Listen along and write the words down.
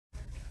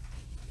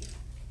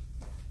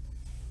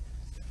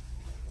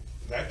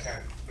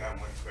That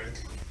went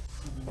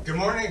quick. Good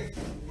morning.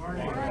 Good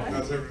morning.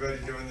 How's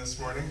everybody doing this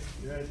morning?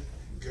 Good.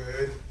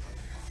 Good.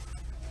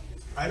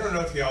 I don't know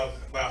if y'all,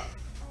 well,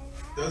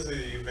 those of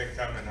you who've been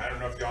coming, I don't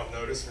know if y'all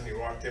noticed when you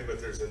walked in, but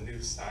there's a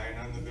new sign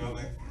on the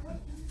building.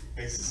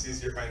 Makes it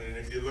easier finding it.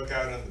 If you look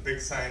out on the big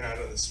sign out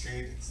on the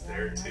street, it's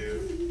there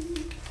too.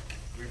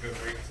 We've been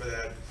waiting for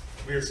that.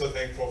 We are so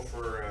thankful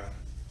for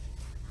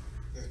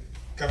the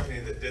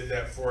company that did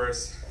that for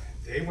us.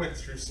 They went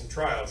through some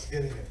trials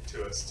getting it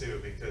to us too,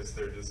 because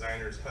their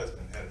designer's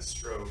husband had a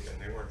stroke and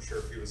they weren't sure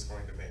if he was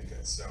going to make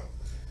it. So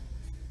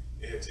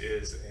it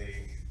is a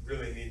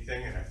really neat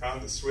thing, and I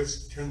found the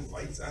switch to turn the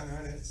lights on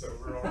it, so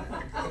we're all good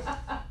to go.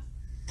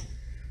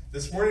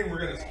 This morning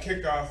we're going to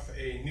kick off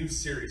a new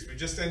series. We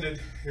just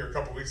ended here a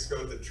couple weeks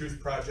ago the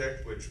Truth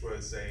Project, which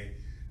was a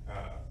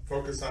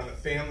focus on the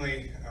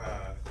family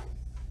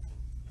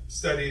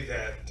study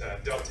that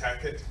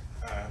Tackett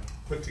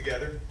put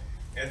together.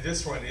 And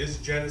this one is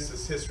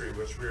Genesis history,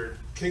 which we're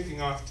kicking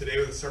off today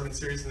with a sermon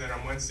series, and then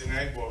on Wednesday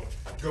night we'll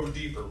go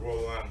deeper.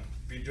 We'll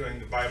be doing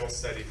the Bible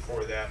study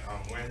for that on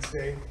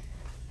Wednesday.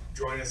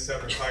 Join us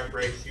 7 o'clock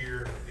right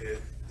here.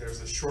 There's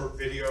a short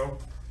video,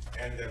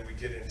 and then we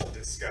get into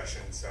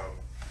discussion. So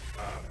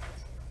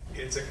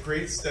it's a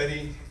great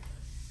study,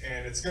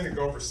 and it's going to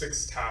go over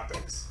 6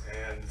 topics.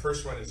 And the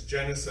first one is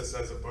Genesis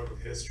as a book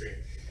of history.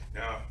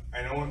 Now,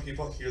 I know when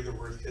people hear the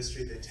word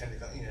history, they tend to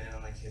go, I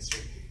don't like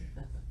history.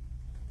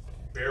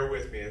 Bear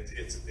with me,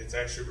 it's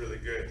actually really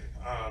good.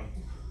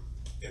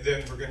 And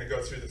then we're going to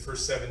go through the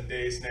first 7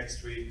 days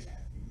next week: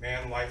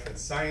 man, life, and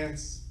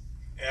science,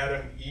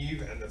 Adam,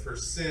 Eve, and the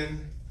first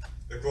sin,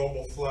 the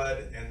global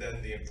flood, and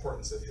then the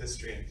importance of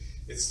history. And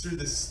it's through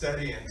this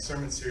study and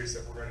sermon series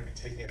that we're going to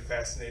be taking a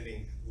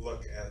fascinating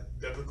look at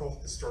biblical,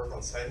 historical,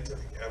 and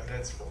scientific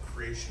evidence for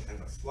creation and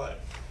the flood.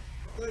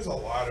 There's a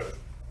lot of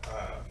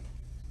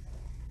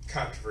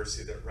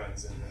controversy that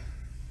runs in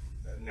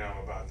now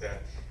about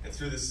that. And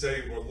through this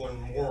study, we'll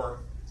learn more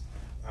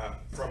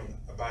from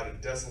about a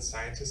dozen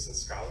scientists and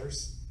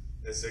scholars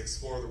as they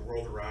explore the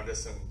world around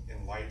us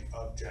in light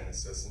of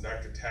Genesis. And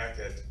Dr.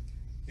 Tackett,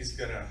 he's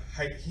going to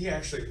hike. He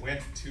actually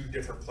went to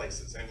different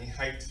places, and he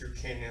hiked through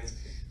canyons,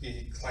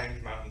 he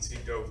climbed mountains, he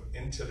dove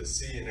into the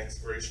sea in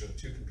exploration of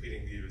 2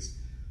 competing views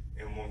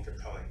and 1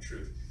 compelling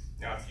truth.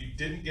 Now, if you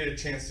didn't get a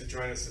chance to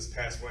join us this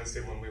past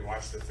Wednesday when we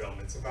watched the film,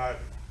 it's about,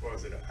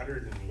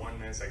 101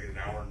 minutes, I get an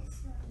hour and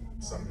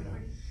something.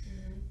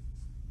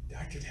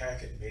 Dr.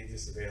 Tackett made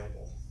this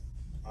available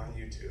on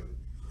YouTube.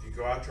 If you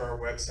go out to our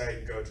website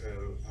and go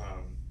to,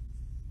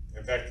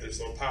 in fact, there's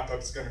a little pop-up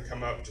that's going to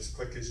come up. Just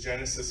click his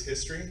Genesis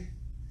history,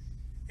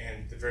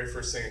 and the very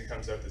first thing that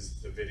comes up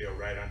is the video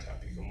right on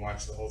top. You can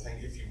watch the whole thing.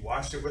 If you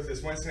watched it with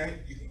us Wednesday night,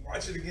 you can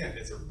watch it again.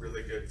 It's a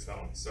really good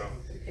film. So,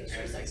 and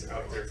it's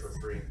out there for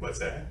free. What's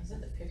that?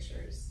 The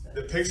pictures.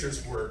 The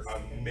pictures were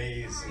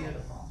amazing.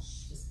 Beautiful.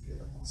 Just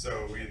beautiful.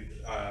 So we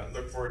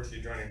look forward to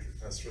you joining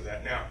us for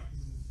that. Now,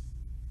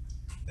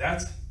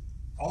 that's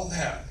all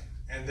that.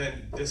 And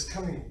then this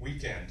coming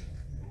weekend,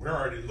 we're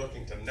already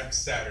looking to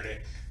next Saturday,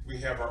 we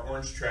have our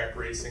Orange Track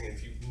racing.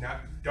 If you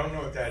don't know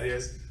what that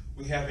is,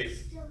 we have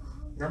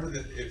remember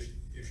that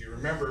if you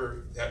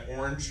remember that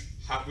orange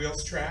Hot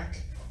Wheels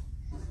track,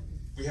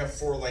 we have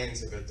 4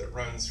 lanes of it that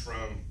runs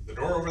from the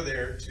door over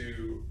there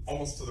to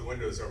almost to the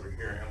windows over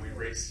here, and we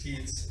race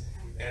heats,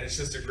 and it's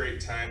just a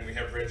great time. We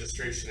have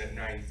registration at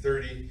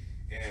 9:30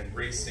 and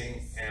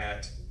racing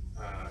at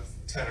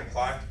 10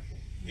 o'clock.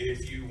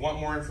 If you want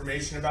more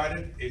information about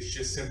it, it's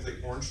just simply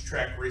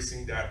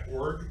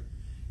orangetrackracing.org.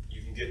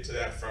 You can get to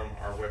that from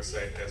our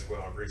website as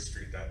well,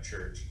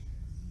 gracestreet.church.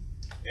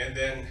 And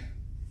then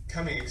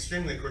coming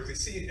extremely quickly,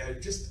 see,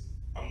 just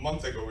a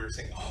month ago we were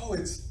saying,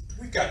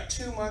 we've got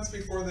 2 months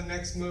before the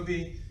next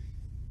movie.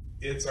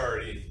 It's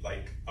already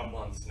like a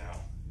month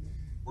now.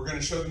 We're going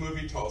to show the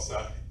movie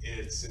Tulsa.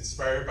 It's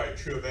inspired by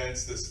true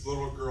events. This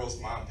little girl's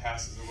mom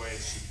passes away, and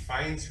she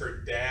finds her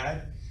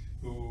dad,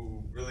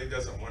 who really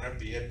doesn't want to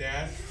be a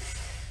dad,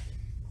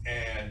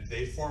 and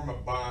they form a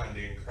bond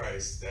in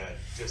Christ that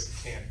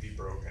just can't be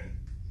broken.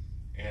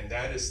 And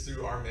that is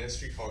through our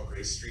ministry called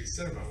Grace Street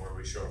Cinema, where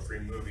we show a free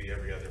movie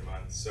every other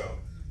month. So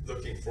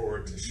looking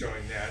forward to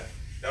showing that.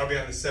 That'll be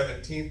on the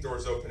 17th.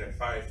 Doors open at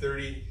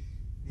 5:30.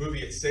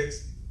 Movie at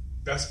 6.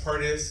 Best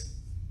part is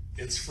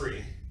it's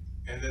free.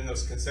 And then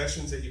those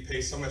concessions that you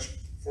pay so much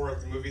for at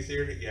the movie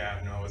theater,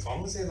 as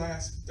long as they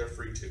last, they're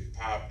free too.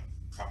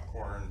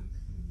 Popcorn,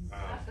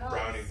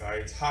 brownie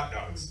bites, hot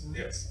dogs,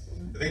 yes.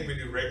 I think we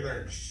do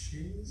regular and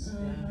cheese,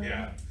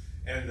 yeah.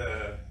 And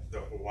the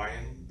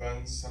Hawaiian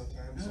buns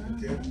sometimes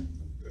we get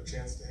a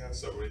chance to have,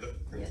 so we're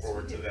looking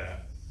forward to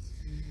that.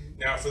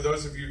 Now, for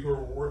those of you who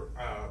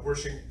are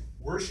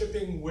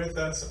worshiping with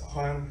us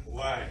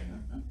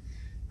online,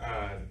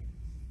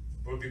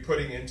 we'll be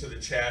putting into the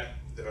chat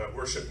the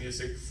worship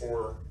music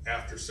for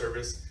after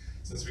service.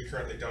 Since we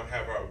currently don't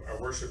have our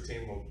worship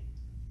team, we'll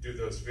do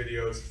those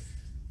videos.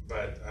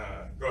 But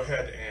go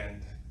ahead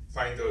and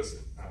find those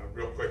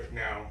real quick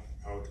now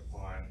out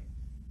on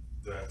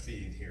the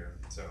feed here.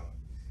 So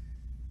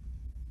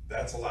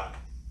that's a lot.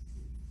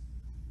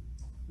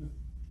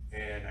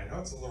 And I know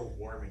it's a little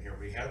warm in here.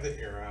 We have the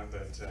air on,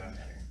 but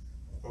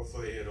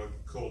hopefully it'll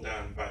cool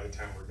down by the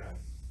time we're done.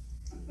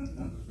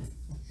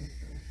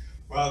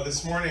 Well,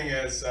 this morning,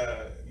 as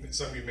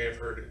some of you may have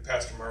heard,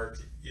 Pastor Mark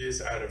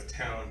is out of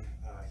town.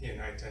 He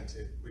and I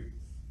we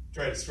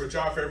try to switch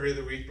off every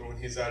other week, but when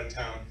he's out of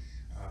town,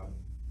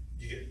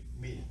 you get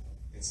me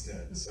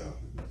instead. So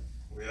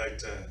we like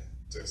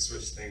to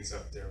switch things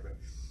up there. But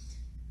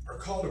our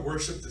call to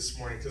worship this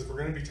morning, because we're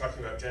going to be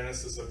talking about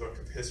Genesis, a book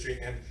of history,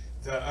 and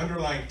the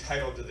underlying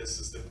title to this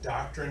is the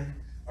Doctrine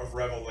of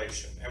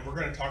Revelation. And we're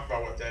going to talk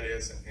about what that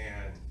is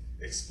and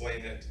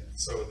explain it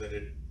so that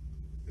it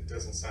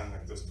doesn't sound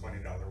like those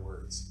 $20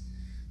 words.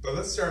 But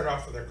let's start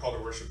off with our call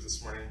to worship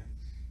this morning.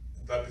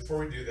 But before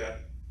we do that,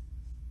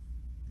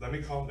 let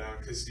me calm down,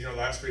 because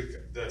last week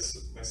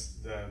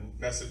the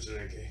message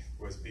that I gave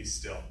was be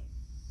still.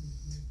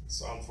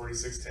 Psalm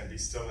 46:10, be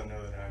still and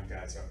know that I am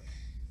God. So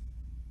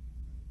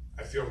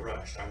I feel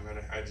rushed.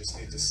 I just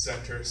need to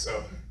center.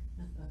 So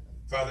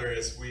Father,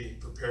 as we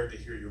prepare to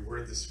hear your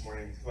word this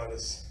morning, let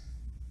us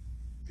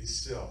be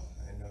still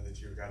and know that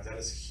you're God. Let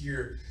us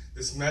hear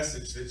this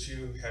message that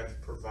you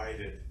have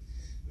provided,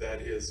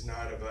 that is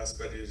not of us,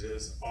 but it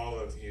is all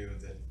of you,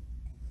 that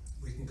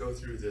we can go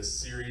through this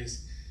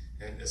series,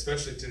 and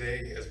especially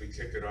today as we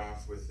kick it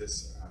off with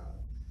this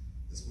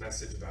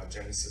message about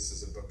Genesis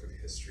as a book of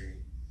history,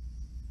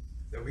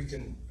 that we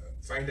can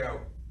find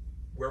out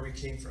where we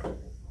came from,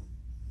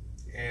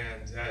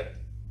 and that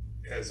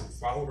as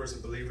followers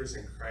and believers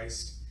in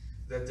Christ,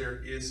 that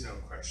there is no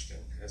question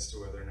as to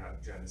whether or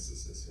not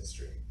Genesis is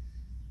history.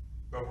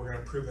 But we're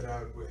going to prove it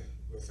out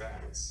with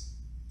facts.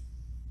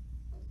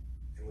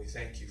 And we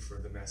thank you for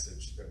the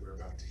message that we're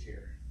about to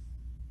hear.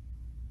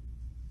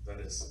 Let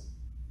us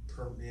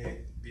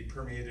be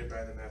permeated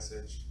by the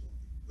message.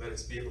 Let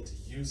us be able to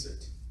use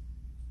it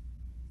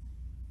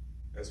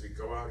as we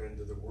go out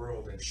into the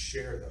world and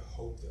share the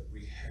hope that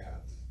we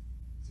have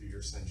through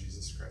your Son,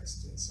 Jesus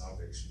Christ, in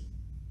salvation.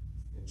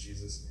 In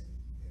Jesus' name,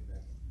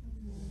 amen.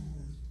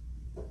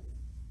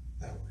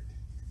 That word.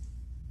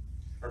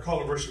 Our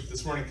call to worship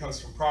this morning comes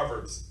from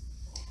Proverbs.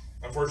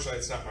 Unfortunately,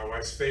 it's not my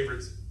wife's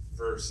favorite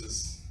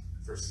verses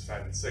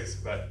 5 and 6,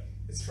 but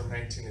it's from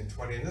 19 and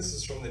 20. And this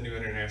is from the New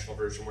International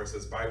Version, where it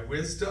says, by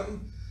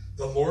wisdom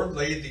the Lord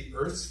laid the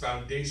earth's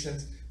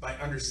foundations. By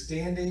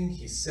understanding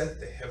he set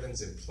the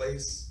heavens in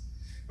place.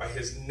 By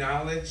his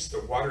knowledge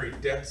the watery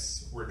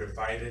depths were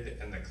divided,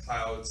 and the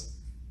clouds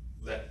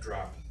let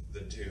drop the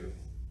dew.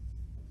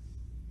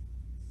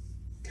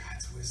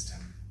 God's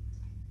wisdom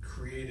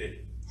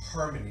created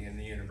harmony in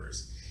the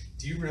universe.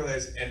 Do you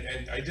realize,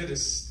 and I did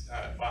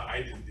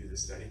I didn't do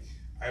this study.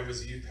 I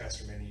was a youth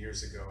pastor many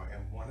years ago,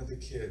 and one of the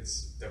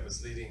kids that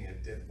was leading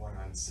it did one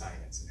on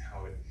science and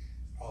how it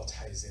all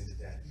ties into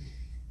that.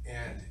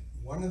 And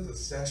one of the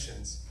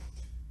sessions,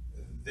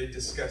 they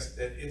discussed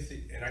that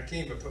and I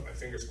can't even put my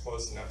fingers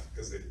close enough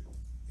because it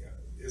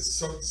is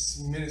so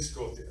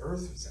minuscule. If the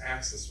Earth's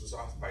axis was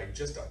off by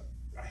just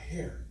a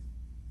hair,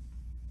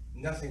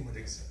 nothing would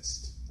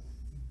exist.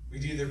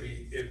 It'd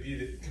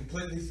be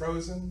completely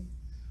frozen,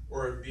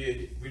 or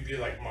we'd be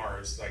like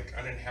Mars, like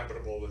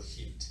uninhabitable with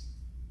heat.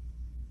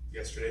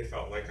 Yesterday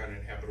felt like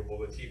uninhabitable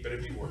with heat, but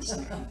it'd be worse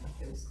than that.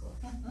 It was cool.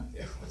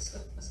 Yeah, it was.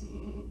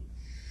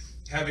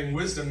 Having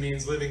wisdom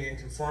means living in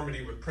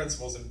conformity with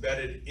principles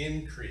embedded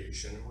in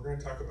creation, and we're going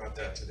to talk about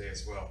that today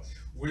as well.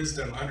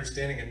 Wisdom,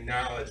 understanding, and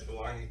knowledge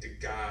belonging to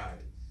God,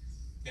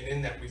 and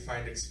in that we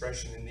find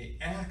expression in the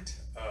act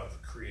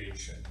of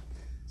creation.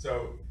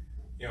 So,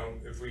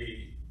 if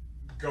we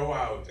go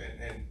out,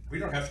 and we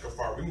don't have to go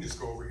far, we can just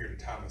go over here to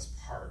Thomas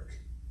Park,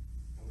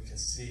 and we can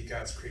see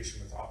God's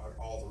creation with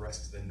all the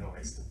rest of the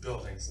noise, the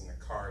buildings and the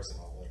cars and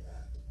all of that.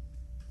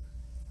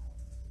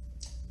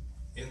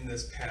 In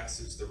this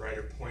passage, the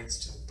writer points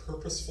to the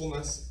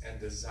purposefulness and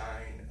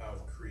design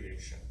of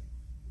creation.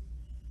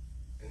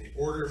 And the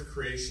order of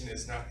creation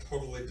is not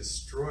totally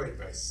destroyed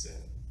by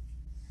sin.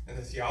 And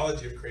the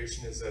theology of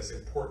creation is as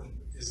important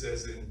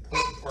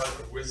part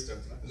of wisdom.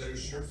 And that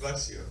sure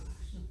bless you.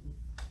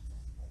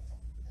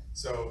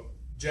 So,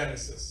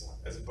 Genesis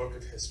as a book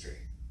of history.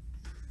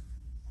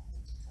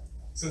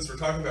 Since we're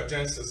talking about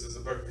Genesis as a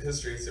book of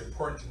history, it's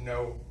important to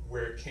know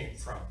where it came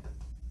from.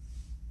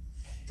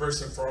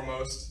 First and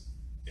foremost,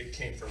 it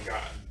came from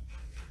God.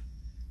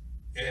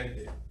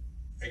 And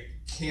I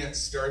can't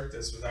start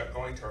this without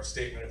going to our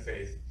statement of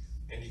faith.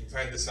 And you can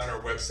find this on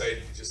our website.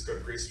 You just go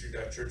to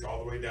gracestreet.church,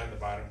 all the way down the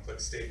bottom, click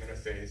Statement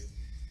of Faith.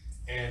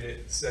 And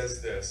it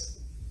says this: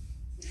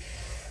 the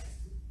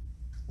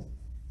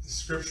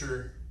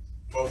scripture,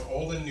 both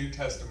Old and New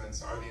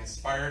Testaments, are the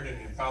inspired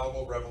and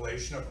infallible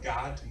revelation of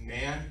God to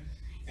man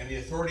and the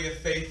authority of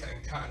faith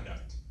and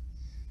conduct.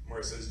 Where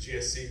it says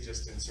GSC,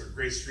 just insert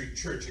Grace Street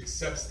Church,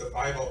 accepts the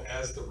Bible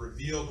as the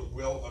revealed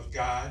will of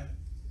God,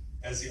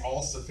 as the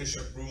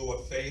all-sufficient rule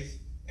of faith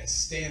and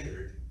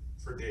standard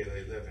for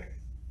daily living.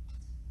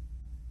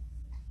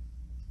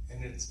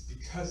 And it's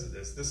because of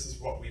this is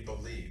what we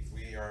believe.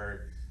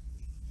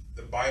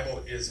 The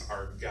Bible is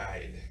our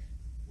guide.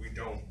 We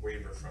don't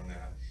waver from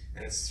that.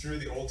 And it's through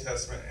the Old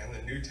Testament and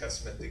the New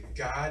Testament that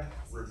God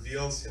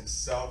reveals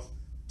himself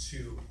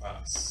to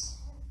us.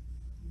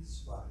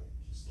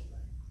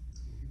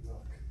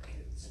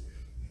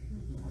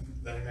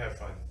 Let him have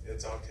fun.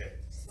 It's okay.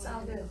 It's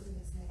all good.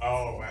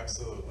 Oh,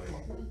 absolutely.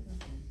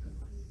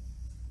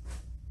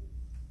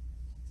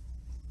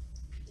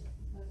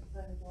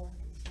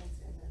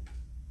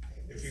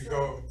 If you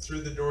go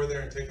through the door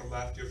there and take a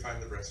left, you'll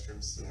find the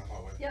restrooms in the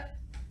hallway. Yep.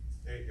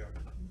 There you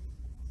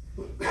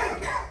go.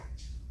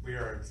 We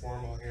are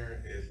informal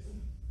here.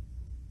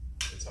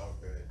 It's all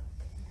good.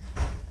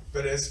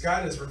 But as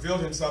God has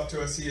revealed himself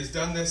to us, he has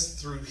done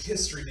this through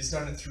history. He's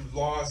done it through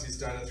laws. He's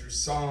done it through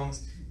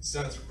songs. He's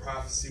done it through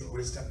prophecy,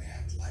 wisdom,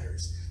 and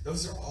letters.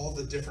 Those are all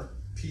the different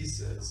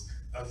pieces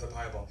of the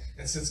Bible.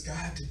 And since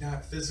God did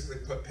not physically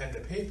put pen to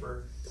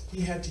paper,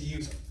 he had to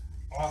use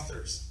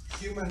authors,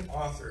 human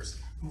authors,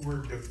 who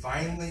were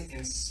divinely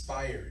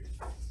inspired.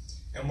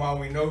 And while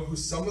we know who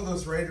some of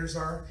those writers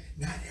are,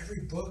 not every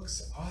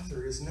book's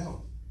author is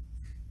known.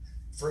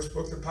 First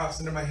book that pops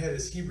into my head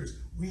is Hebrews.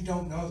 We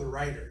don't know the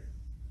writer.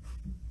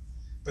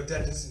 But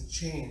that doesn't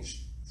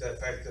change the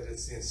fact that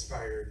it's the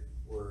inspired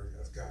word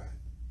of God.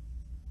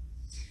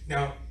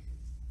 Now,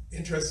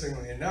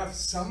 interestingly enough,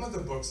 some of the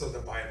books of the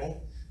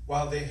Bible,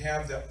 while they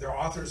have their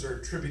authors are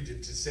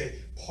attributed to, say,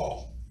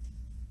 Paul.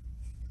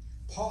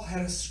 Paul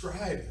had a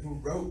scribe who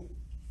wrote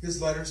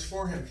his letters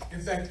for him.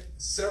 In fact,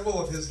 several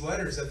of his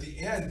letters at the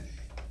end,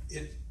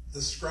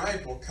 the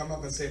scribe will come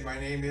up and say, my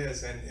name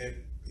is, and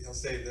he'll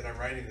say that I'm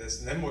writing this,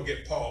 and then we'll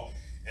get Paul,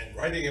 and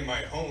writing in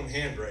my own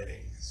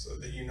handwriting, so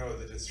that you know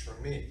that it's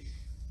from me.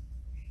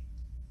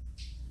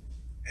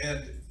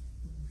 And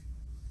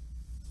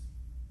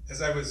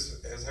as I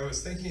was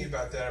thinking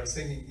about that, I was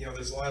thinking,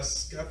 there's a lot of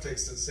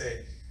skeptics that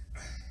say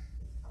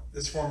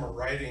this form of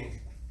writing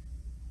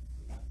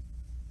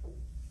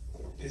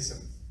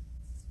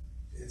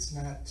it's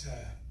not,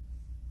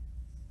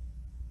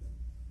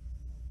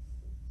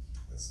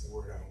 what's the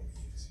word I want to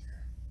use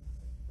here?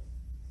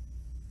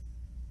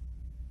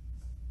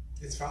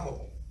 It's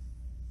fallible.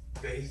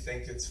 They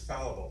think it's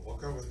fallible. We'll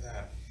go with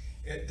that.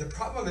 The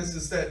problem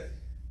is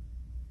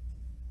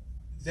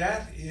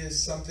that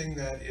is something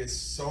that is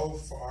so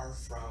far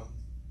from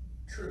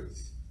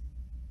truth.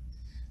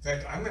 In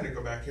fact, I'm going to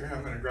go back here and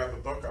I'm going to grab a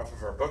book off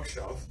of our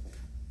bookshelf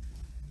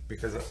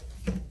because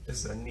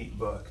it's a neat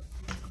book.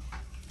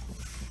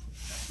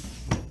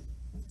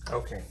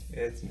 Okay,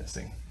 it's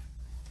missing.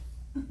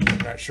 I'm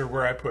not sure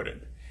where I put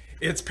it.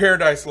 It's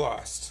Paradise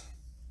Lost.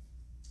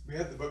 We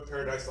have the book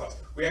Paradise Lost.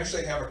 We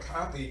actually have a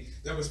copy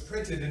that was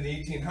printed in the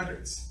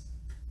 1800s.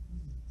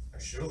 I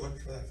should have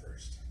looked for that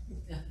first.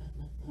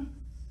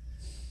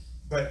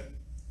 But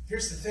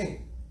here's the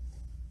thing.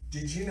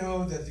 Did you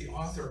know that the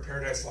author of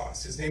Paradise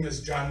Lost, his name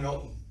is John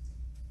Milton?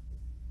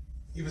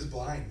 He was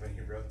blind when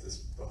he wrote this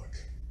book.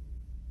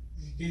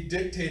 He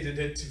dictated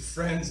it to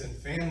friends and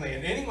family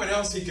and anyone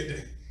else he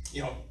could,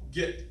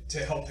 get to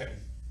help him.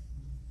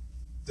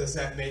 Does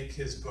that make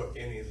his book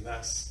any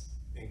less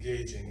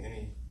engaging,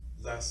 any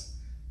less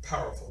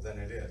powerful than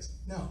it is?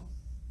 No.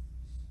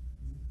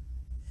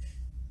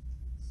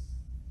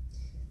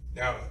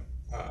 Now,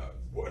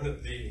 one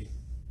of the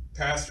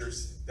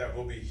pastors that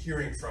we'll be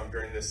hearing from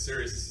during this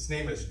series, his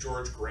name is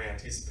George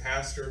Grant. He's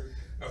pastor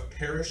of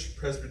Parish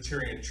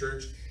Presbyterian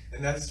Church,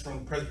 and that's from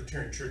the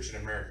Presbyterian Church in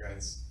America.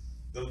 It's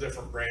a little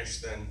different branch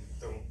than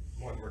the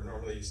one we're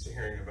normally used to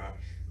hearing about.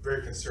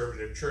 Very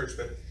conservative church,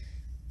 but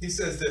he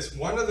says this: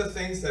 one of the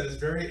things that is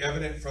very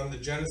evident from the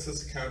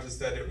Genesis account is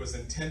that it was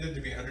intended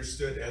to be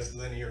understood as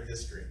linear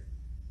history.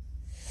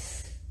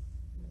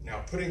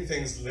 Now, putting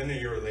things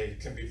linearly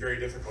can be very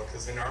difficult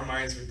because in our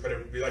minds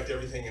we like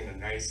everything in a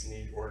nice,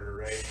 neat order,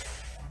 right?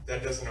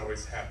 That doesn't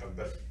always happen,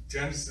 but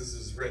Genesis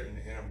is written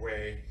in a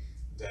way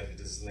that it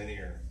is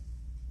linear.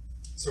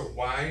 So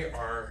why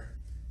are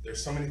there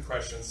so many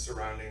questions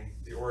surrounding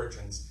the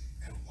origins,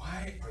 and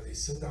why are they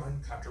so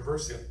darn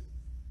controversial?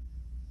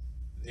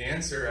 The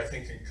answer, I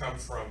think, can come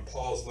from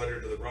Paul's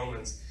letter to the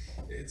Romans.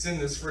 It's in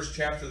this first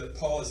chapter that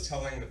Paul is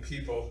telling the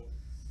people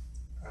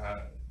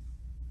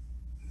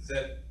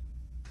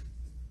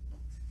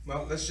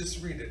let's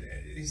just read it.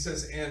 He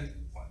says, and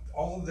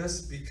all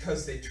this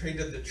because they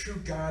traded the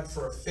true God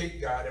for a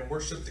fake God and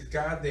worshiped the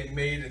God they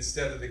made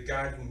instead of the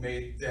God who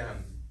made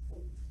them.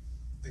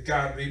 The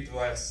God we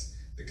bless,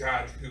 the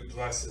God who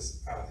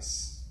blesses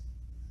us.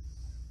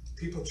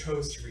 People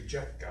chose to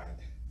reject God,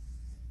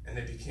 and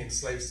they became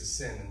slaves to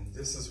sin, and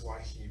this is why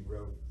he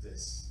wrote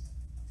this.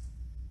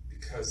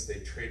 Because they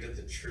traded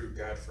the true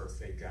God for a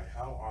fake God.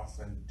 How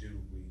often do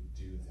we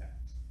do that?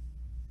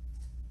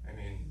 I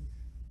mean,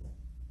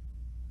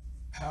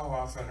 how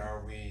often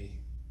are we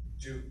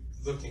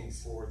looking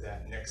for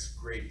that next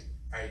great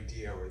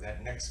idea or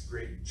that next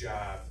great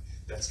job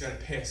that's going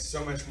to pay us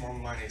so much more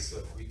money so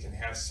that we can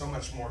have so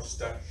much more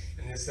stuff?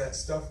 And is that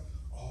stuff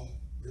all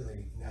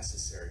really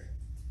necessary?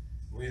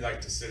 We like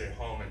to sit at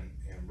home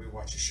and we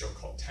watch a show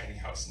called Tiny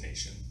House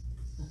Nation.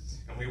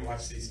 And we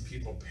watch these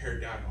people pare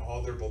down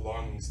all their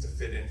belongings to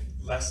fit in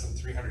less than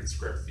 300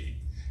 square feet.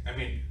 I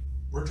mean,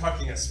 We're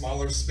talking a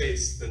smaller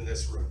space than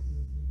this room.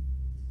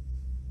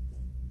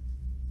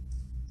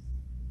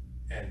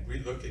 And we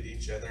look at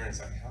each other and it's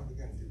like, how are we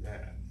going to do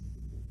that?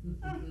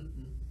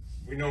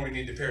 We know we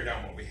need to pare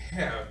down what we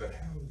have, but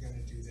how are we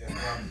going to do that?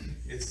 Well,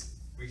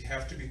 we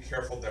have to be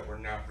careful that we're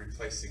not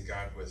replacing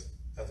God with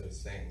other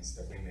things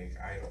that we make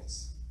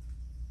idols.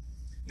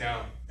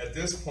 Now, at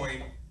this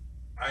point,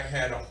 I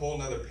had a whole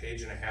nother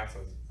page and a half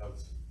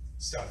of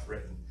stuff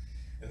written.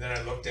 And then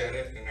I looked at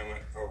it and I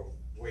went, oh,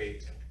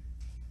 wait.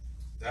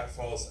 That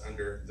falls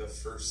under the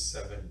first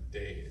 7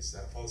 days.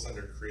 That falls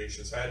under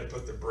creation. So I had to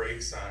put the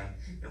brakes on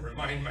and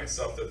remind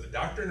myself that the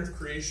doctrine of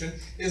creation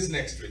is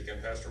next week,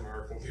 and Pastor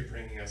Mark will be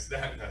bringing us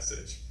that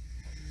message.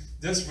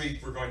 This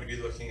week we're going to be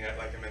looking at,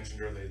 like I mentioned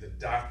earlier, the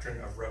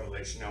doctrine of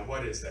revelation. Now,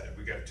 what is that?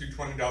 We got two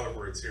 $20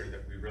 words here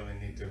that we really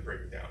need to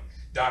break down.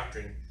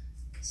 Doctrine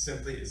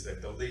simply is the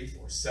belief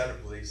or set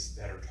of beliefs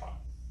that are taught.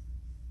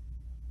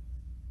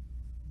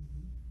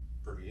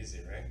 Pretty easy,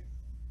 right?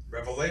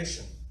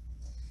 Revelation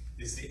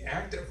is the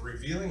act of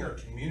revealing or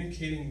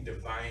communicating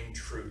divine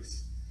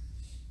truth.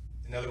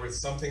 In other words,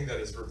 something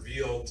that is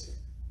revealed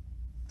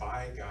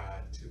by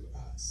God to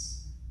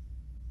us.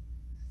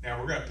 Now,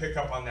 we're going to pick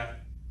up on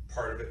that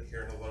part of it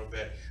here in a little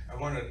bit. I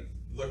want to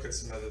look at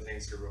some other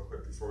things here real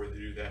quick before we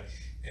do that.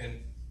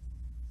 And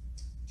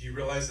do you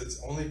realize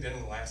it's only been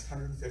in the last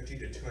 150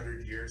 to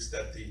 200 years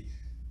that the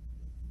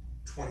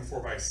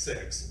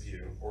 24/6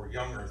 view or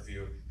younger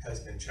view has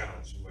been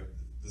challenged?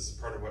 This is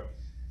part of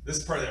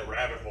that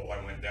rabbit hole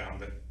I went down,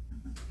 but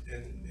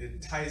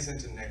it ties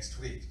into next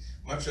week.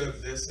 Much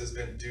of this has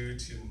been due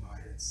to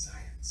modern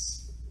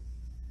science.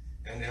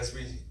 And as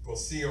we will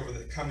see over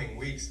the coming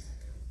weeks,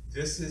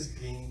 this is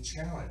being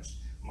challenged.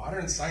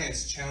 Modern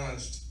science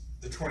challenged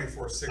the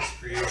 24/6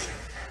 creation,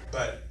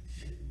 but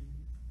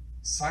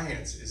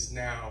science is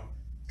now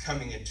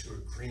coming into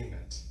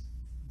agreement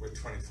with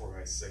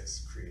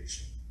 24/6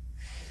 creation.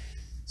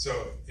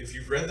 So if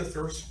you've read the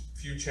first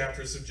few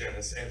chapters of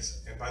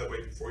Genesis, and by the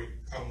way, before you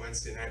come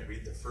Wednesday night,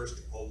 read the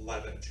first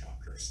 11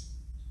 chapters.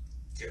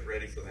 Get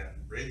ready for that.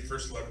 Read the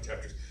first 11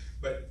 chapters.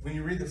 But when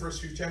you read the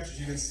first few chapters,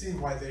 you can see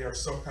why they are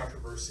so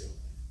controversial.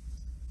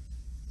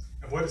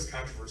 And what does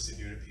controversy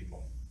do to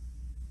people?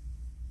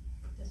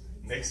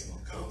 It makes them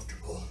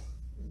uncomfortable.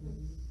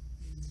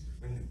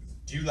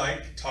 Do you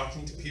like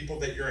talking to people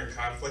that you're in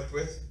conflict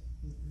with?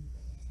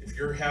 If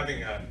you're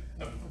having a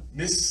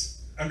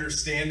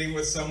misunderstanding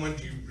with someone,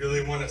 do you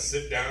really want to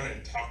sit down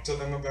and talk to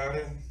them about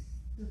it?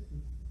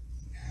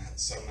 Not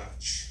so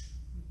much.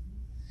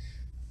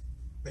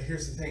 But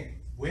here's the thing.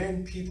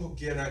 When people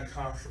get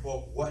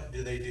uncomfortable, what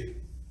do? They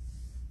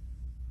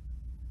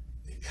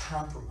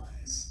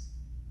compromise.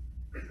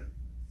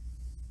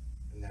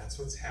 And that's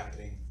what's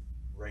happening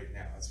right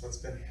now. That's what's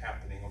been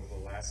happening over the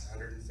last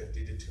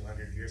 150 to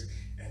 200 years.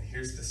 And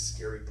here's the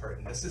scary part.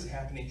 And this is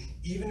happening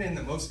even in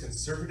the most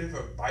conservative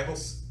of Bible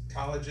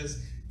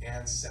colleges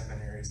and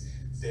seminaries.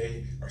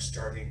 They are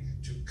starting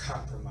to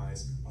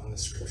compromise on the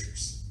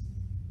scriptures.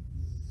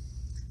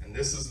 And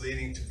this is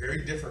leading to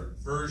very different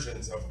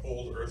versions of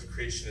old earth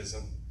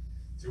creationism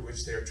through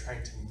which they are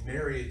trying to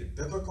marry the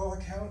biblical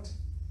account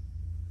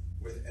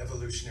with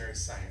evolutionary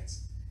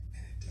science.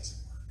 And it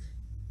doesn't work.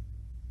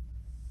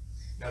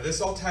 Now,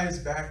 this all ties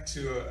back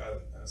to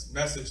a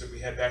message that we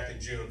had back in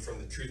June from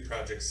the Truth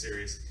Project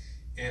series,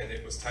 and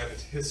it was titled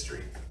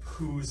History,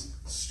 Whose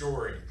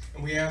Story?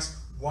 And we asked,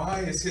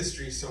 why is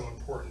history so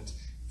important?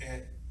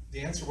 And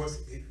the answer was,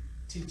 it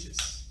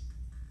teaches.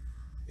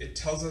 It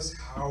tells us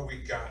how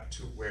we got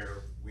to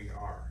where we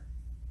are.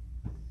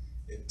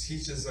 It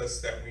teaches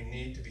us that we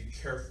need to be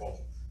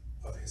careful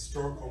of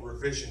historical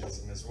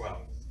revisionism as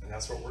well. And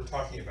that's what we're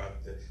talking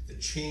about, the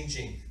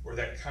changing or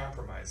that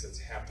compromise that's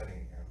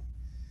happening now.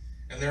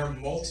 And there are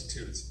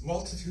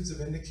multitudes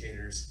of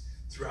indicators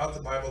throughout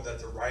the Bible that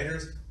the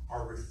writers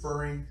are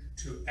referring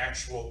to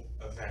actual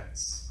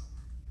events.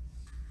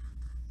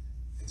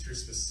 And through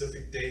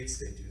specific dates,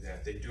 they do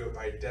that. They do it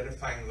by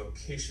identifying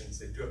locations.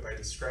 They do it by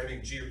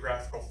describing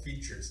geographical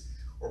features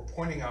or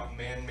pointing out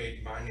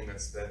man-made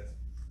monuments that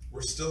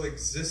were still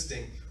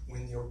existing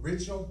when the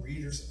original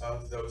readers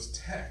of those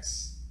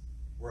texts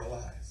were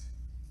alive.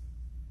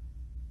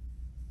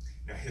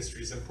 Now,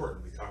 history is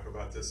important. We talk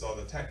about this all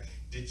the time.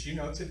 Did you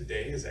know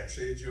today is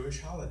actually a Jewish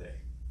holiday?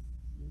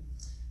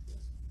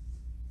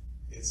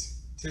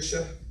 It's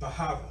Tisha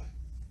B'Av.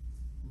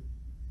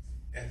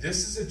 And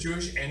this is a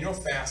Jewish annual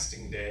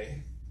fasting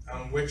day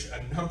on which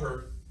a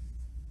number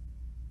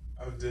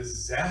of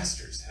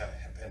disasters have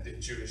happened in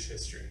Jewish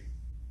history.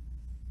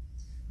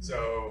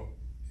 So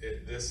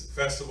this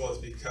festival is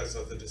because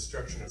of the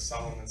destruction of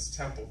Solomon's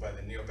temple by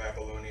the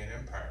Neo-Babylonian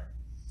Empire.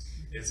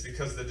 It's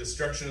because of the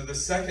destruction of the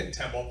Second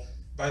Temple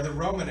by the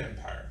Roman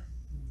Empire.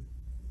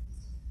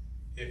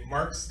 It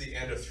marks the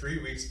end of 3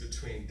 weeks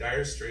between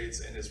dire straits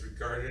and is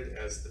regarded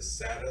as the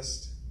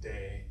saddest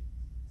day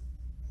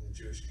on the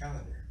Jewish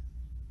calendar.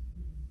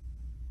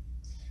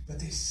 But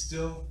they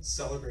still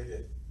celebrate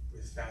it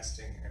with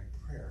fasting and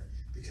prayer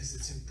because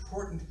it's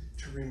important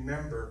to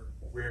remember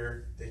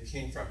where they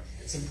came from.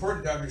 It's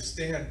important to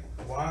understand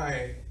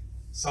why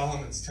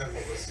Solomon's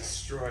temple was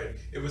destroyed.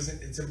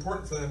 It's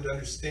important for them to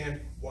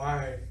understand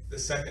why the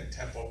second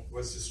temple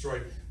was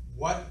destroyed.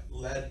 What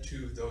led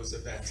to those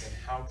events and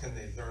how can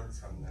they learn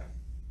from them?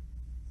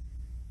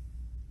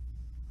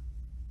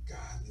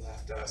 God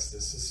left us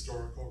this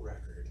historical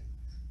record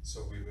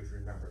so we would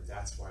remember.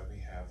 That's why we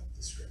have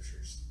the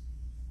scriptures.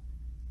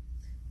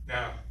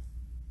 Now,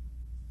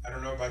 I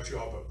don't know about you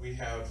all, but we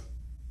have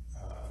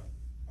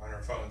on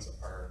our phones,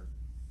 our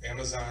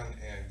Amazon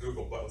and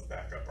Google both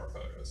back up our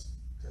photos.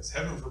 Because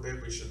heaven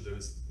forbid we should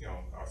lose,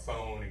 our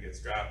phone, it gets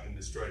dropped and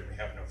destroyed, and we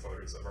have no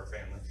photos of our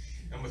family.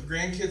 And with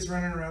grandkids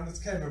running around, that's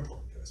kind of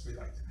important to us. We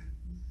like that.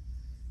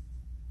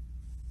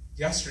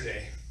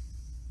 Yesterday,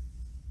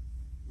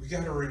 we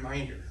got a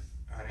reminder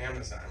on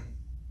Amazon.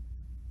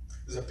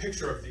 There's a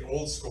picture of the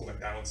old school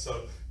McDonald's,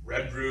 so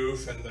red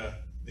roof and the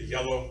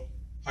yellow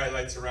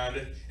highlights around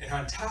it, and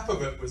on top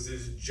of it was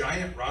this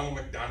giant Ronald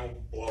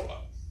McDonald blow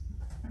up.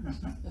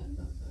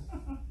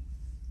 And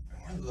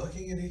we're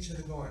looking at each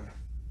other going,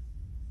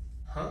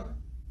 huh?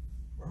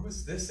 Where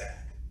was this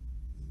at?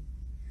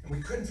 And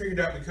we couldn't figure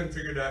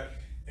it out,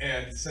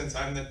 and since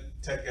I'm the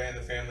tech guy in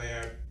the family,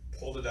 I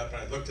pulled it up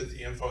and I looked at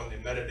the info and the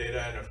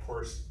metadata, and of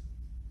course,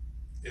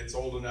 it's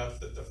old enough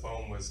that the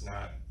phone was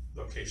not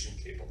location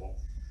capable.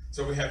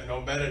 So we have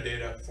no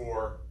metadata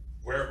for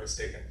where it was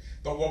taken.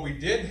 But what we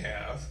did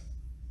have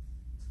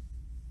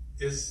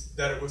is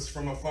that it was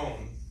from a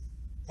phone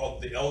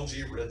called the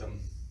LG Rhythm.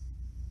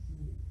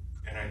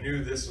 And I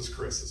knew this was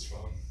Chris's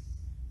phone.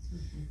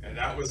 And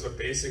that was a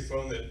basic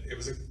phone that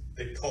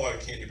they call it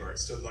a candy bar. It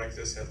stood like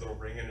this, had a little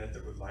ring in it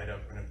that would light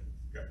up when it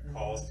got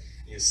calls,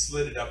 and you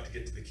slid it up to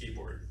get to the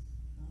keyboard.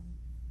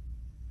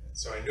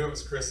 So I knew it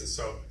was Chris's,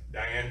 so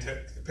Diane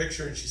took the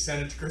picture and she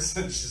sent it to Chris,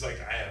 and she's like,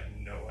 I have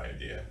no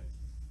idea.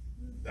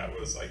 That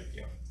was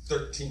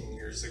 13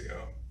 years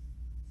ago.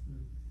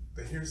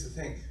 But here's the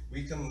thing,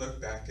 we can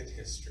look back at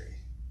history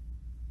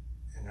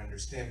and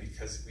understand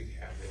because we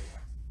have it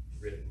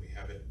written, we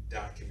have it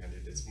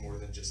documented. It's more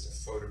than just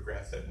a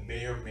photograph that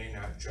may or may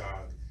not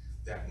jog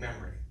that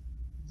memory.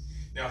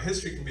 Now,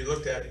 history can be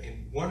looked at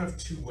in one of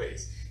two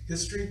ways.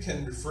 History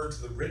can refer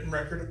to the written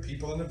record of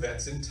people and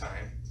events in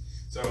time.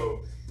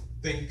 So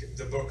think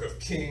the book of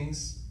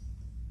Kings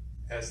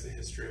as the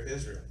history of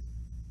Israel.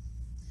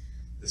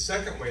 The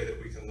second way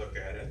that we can look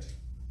at it,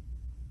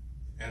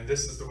 and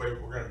this is the way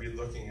we're going to be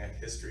looking at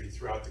history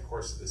throughout the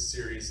course of this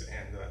series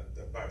and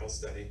the Bible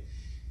study,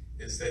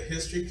 is that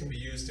history can be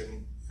used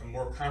in a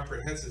more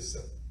comprehensive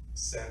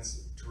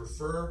sense to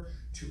refer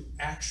to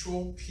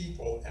actual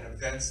people and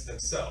events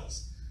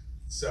themselves.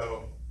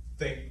 So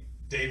think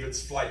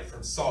David's flight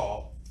from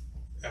Saul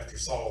after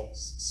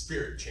Saul's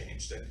spirit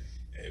changed. And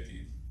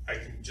I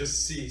can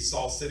just see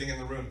Saul sitting in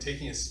the room,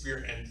 taking his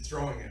spear and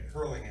throwing it,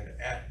 hurling it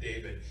at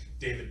David,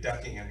 David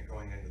ducking and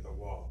going into the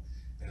wall.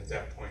 And at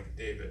that point,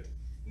 David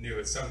knew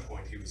at some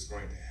point he was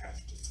going to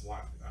have to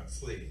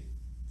flee.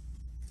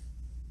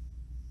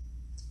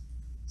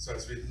 So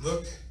as we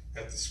look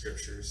at the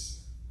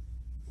scriptures,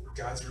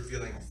 God's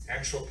revealing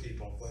actual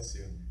people, bless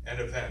you, and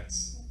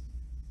events.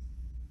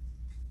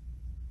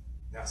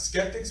 Now,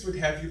 skeptics would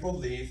have you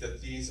believe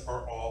that these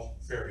are all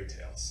fairy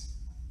tales.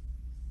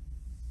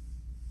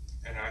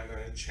 And I'm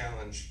going to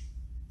challenge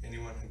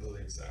anyone who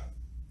believes that.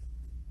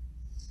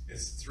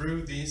 It's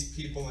through these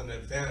people and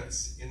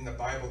events in the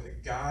Bible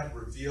that God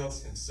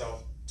reveals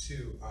himself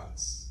to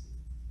us.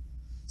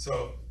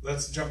 So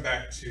let's jump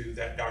back to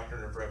that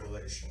doctrine of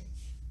revelation.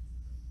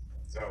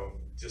 So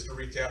just to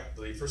recap,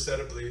 belief or set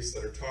of beliefs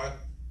that are taught,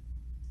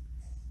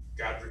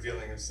 God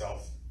revealing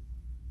himself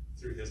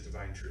through his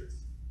divine truth.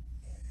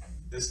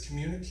 This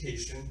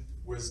communication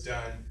was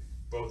done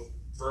both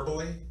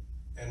verbally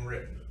and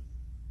written.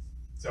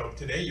 So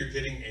today you're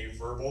getting a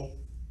verbal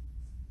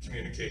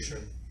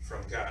communication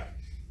from God.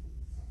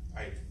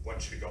 I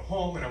want you to go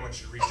home and I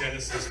want you to read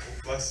Genesis,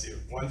 bless you,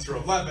 1 through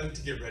 11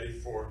 to get ready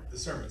for the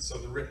sermon. So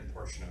the written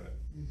portion of it.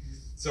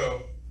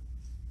 So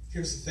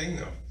here's the thing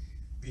though.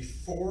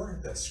 Before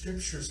the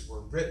scriptures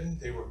were written,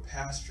 they were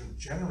passed from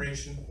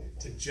generation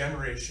to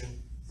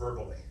generation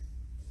verbally.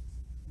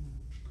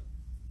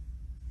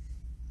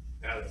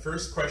 Now, the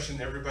first question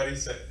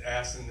everybody's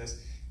asking this,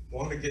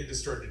 won't it get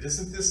distorted?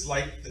 Isn't this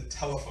like the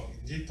telephone?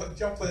 Did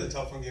y'all play the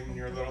telephone game when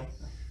you were little?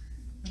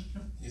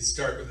 You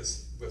start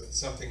with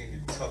something and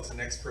you tell it to the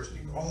next person,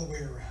 you go all the way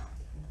around.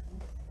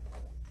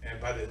 And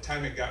by the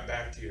time it got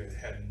back to you, it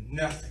had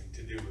nothing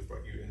to do with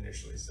what you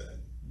initially said.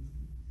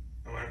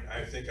 And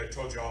I think I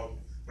told you all,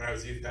 when I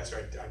was a youth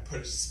pastor, I put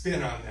a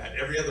spin on that.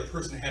 Every other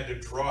person had to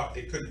draw it.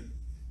 They couldn't.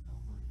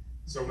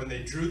 So when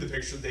they drew the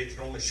picture, they could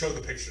only show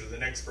the picture to the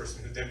next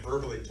person, who then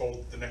verbally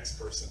told the next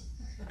person.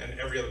 And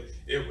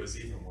it was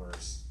even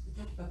worse.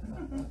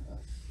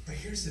 But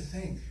here's the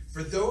thing.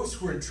 For those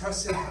who were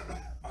entrusted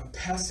on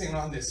passing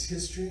on this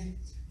history,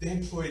 they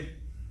employed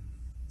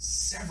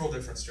several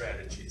different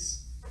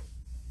strategies.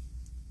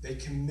 They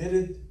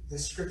committed the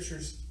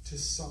scriptures to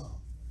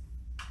song.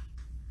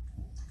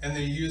 And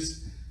they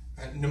used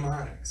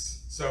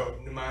mnemonics. So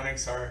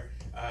mnemonics are,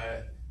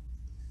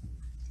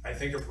 I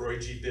think of Roy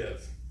G.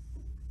 Biv.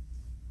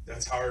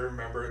 That's how I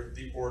remember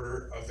the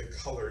order of the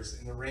colors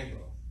in the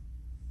rainbow.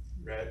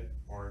 Red,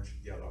 orange,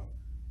 yellow,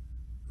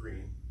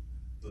 green,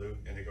 blue,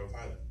 indigo,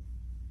 violet.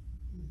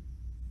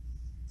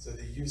 So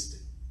they used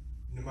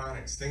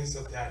mnemonics, things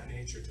of that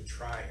nature to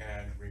try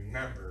and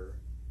remember,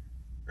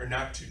 or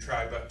not to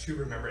try, but to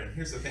remember. And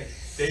here's the thing,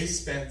 they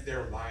spent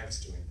their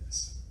lives doing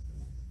this.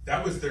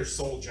 That was their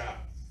sole job.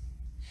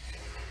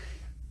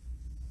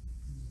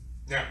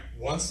 Now,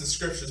 once the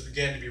scriptures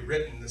began to be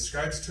written, the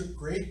scribes took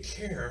great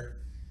care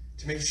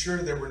to make sure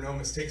there were no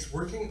mistakes,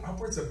 working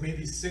upwards of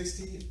maybe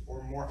 60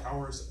 or more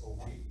hours a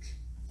week.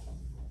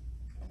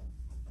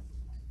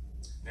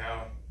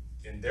 Now,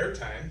 in their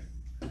time,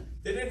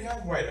 they didn't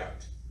have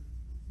whiteout.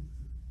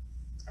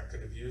 I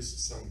could have used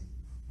some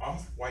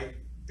off-white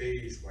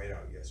beige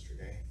whiteout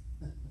yesterday.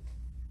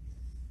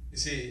 You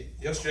see,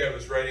 yesterday I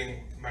was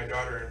writing my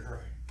daughter and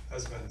her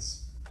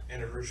husband's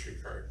anniversary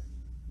card.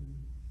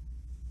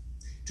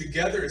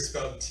 Together is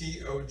spelled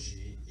T-O-G-E-H-T-E-R,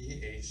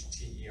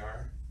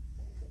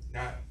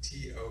 not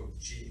T-O-G-H-E-T-H-E-R.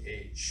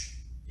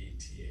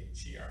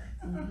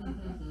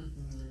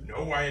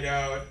 No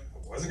whiteout.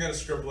 I wasn't going to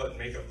scribble it and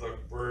make it look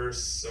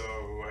worse, so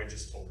I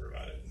just told her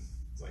about it.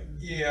 It's like,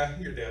 yeah,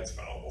 your dad's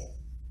fallible.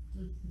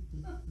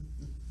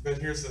 But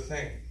here's the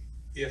thing.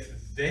 If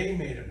they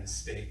made a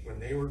mistake when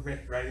they were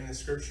writing the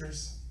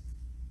scriptures,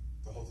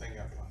 the whole thing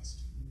got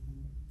lost.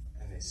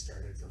 And they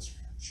started from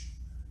scratch.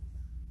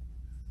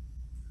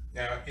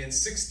 Now, in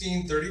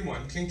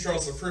 1631, King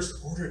Charles I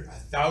ordered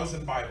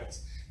 1,000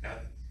 Bibles. Now,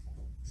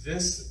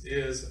 this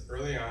is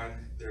early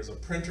on. There's a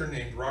printer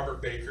named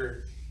Robert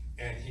Baker,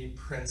 and he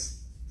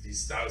prints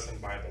these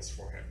 1,000 Bibles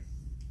for him.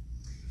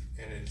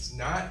 And it's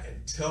not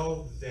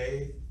until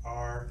they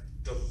are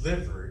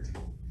delivered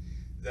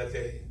that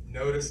they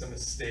notice a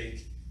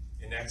mistake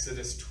in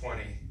Exodus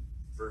 20,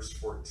 verse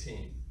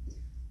 14.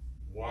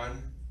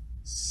 One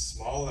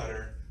small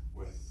letter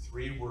with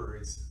 3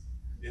 words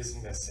is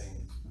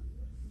missing.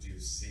 Do you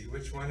see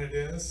which one it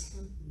is?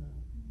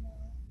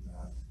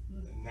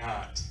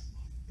 Not.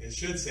 It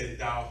should say,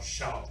 thou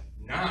shalt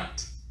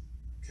not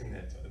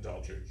commit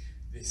adultery.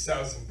 These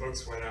 1,000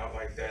 books went out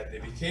like that. They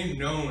became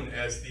known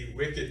as the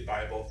Wicked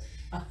Bible.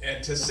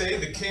 And to say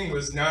the king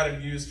was not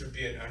amused would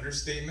be an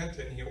understatement,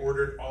 and he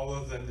ordered all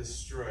of them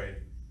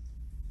destroyed.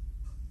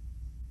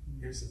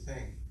 Here's the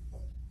thing.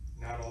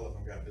 Not all of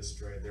them got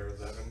destroyed. There are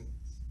 11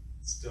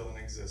 still in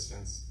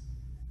existence,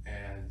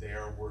 and they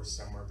are worth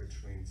somewhere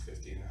between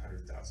 $50,000 and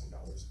 $100,000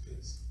 a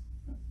piece.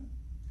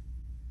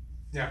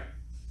 Now,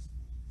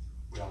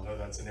 we all know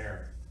that's an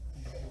error.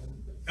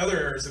 Other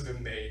errors have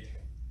been made.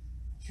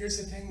 Here's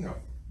the thing,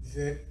 though.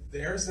 The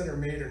errors that are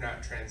made are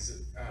not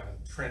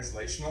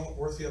translational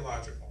or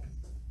theological.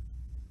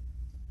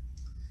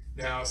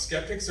 Now,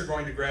 skeptics are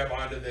going to grab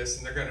onto this,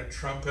 and they're going to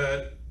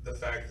trumpet the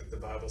fact that the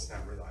Bible's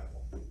not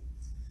reliable.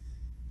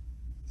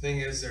 Thing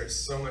is, there's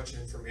so much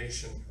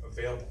information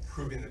available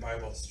proving the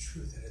Bible is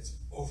true that it's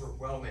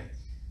overwhelming.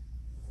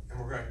 And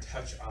we're going to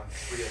touch on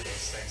 3 of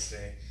those things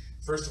today.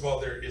 First of all,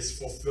 there is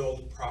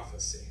fulfilled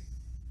prophecy.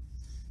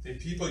 The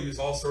people use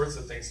all sorts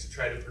of things to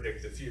try to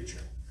predict the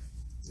future.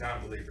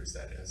 Non-believers,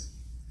 that is.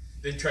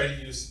 They try to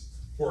use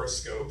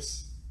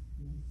horoscopes.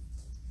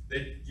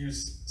 They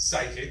use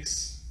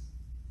psychics.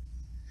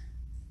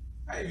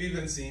 I've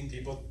even seen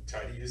people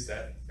try to use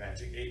that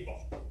magic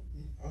 8-ball.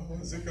 Oh,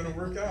 is it going to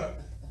work out?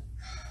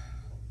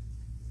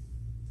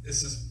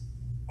 This is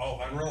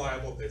all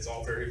unreliable, it's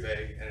all very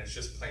vague, and it's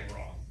just plain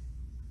wrong.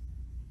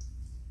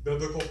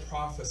 Biblical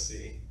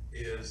prophecy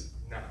is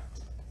not.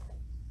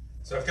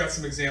 So I've got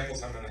some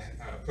examples I'm going to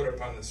put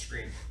up on the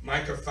screen.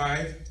 Micah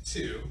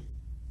 5:2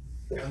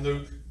 and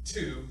Luke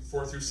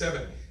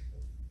 2:4-7.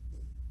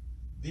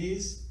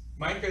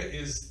 Micah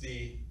is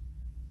the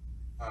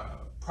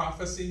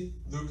prophecy,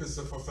 Luke is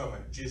the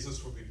fulfillment.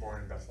 Jesus will be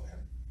born in Bethlehem.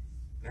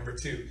 Number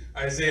 2,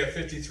 Isaiah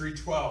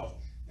 53:12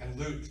 and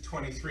Luke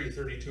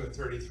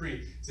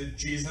 23:32-33 said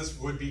Jesus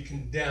would be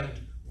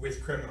condemned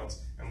with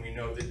criminals. And we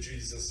know that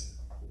Jesus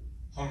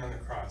hung on the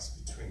cross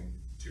between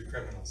 2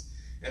 criminals.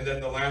 And then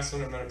the last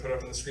one I'm going to put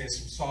up on the screen is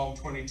from Psalm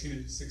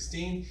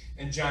 22:16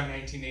 and John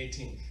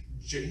 19:18.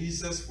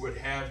 Jesus would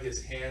have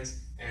his hands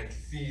and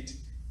feet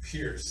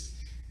pierced.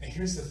 And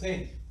here's the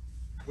thing.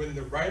 When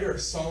the writer of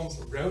Psalms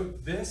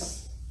wrote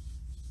this,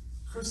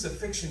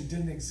 crucifixion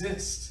didn't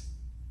exist.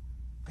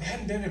 It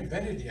hadn't been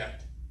invented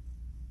yet.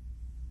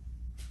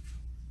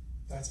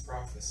 That's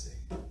prophecy.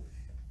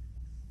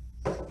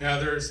 Now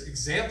there's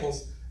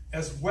examples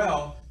as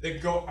well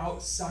that go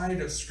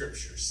outside of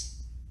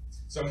scriptures.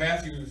 So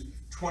Matthew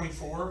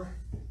 24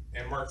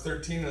 and Mark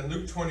 13 and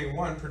Luke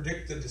 21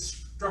 predict the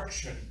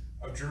destruction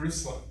of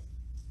Jerusalem.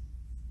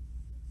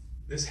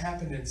 This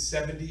happened in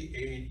 70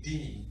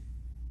 AD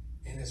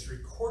and is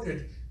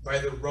recorded by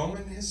the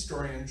Roman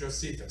historian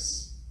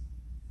Josephus.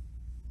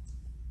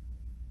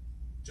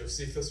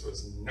 Josephus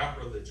was not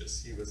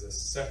religious. He was a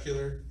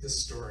secular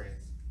historian.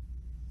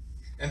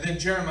 And then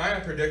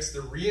Jeremiah predicts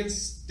the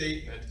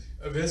reinstatement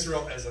of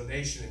Israel as a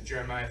nation in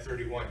Jeremiah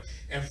 31.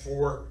 And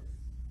for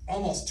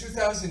almost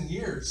 2,000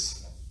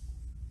 years,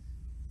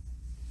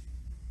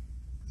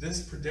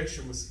 this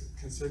prediction was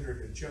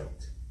considered a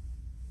joke.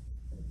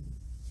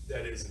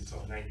 That is until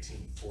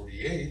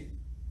 1948,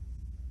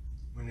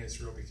 when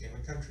Israel became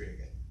a country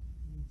again.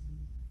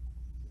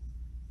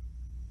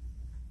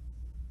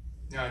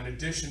 Now, in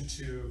addition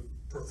to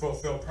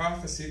fulfill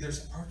prophecy,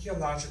 there's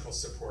archaeological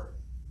support.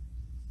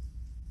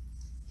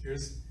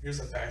 Here's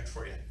a fact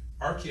for you.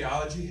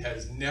 Archaeology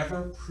has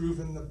never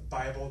proven the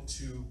Bible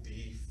to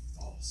be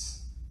false.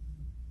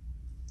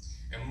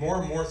 And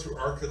more through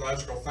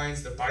archaeological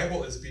finds, the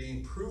Bible is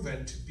being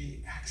proven to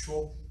be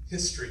actual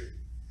history.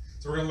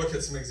 So we're going to look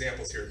at some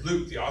examples here.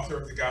 Luke, the author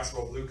of the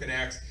Gospel of Luke and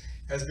Acts,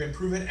 has been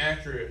proven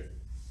accurate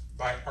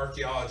by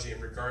archaeology in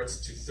regards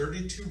to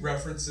 32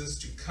 references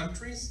to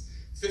countries,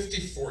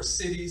 54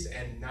 cities,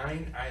 and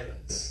 9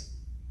 islands.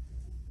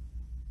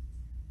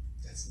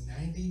 That's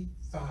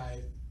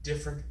 95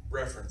 different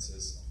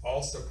references,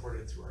 all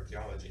supported through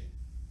archaeology.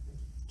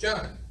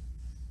 John,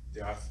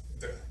 the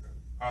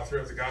author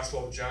of the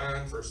Gospel of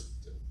John, 1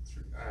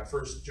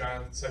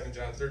 John, 2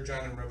 John, 3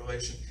 John, and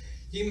Revelation,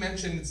 he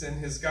mentions in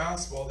his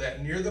Gospel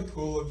that near the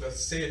pool of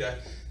Bethsaida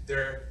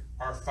there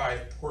are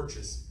 5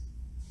 porches.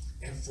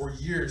 And for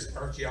years,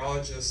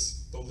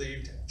 archaeologists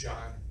believed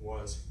John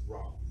was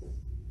wrong.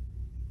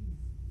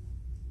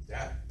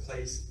 That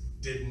place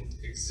didn't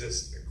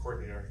exist,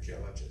 according to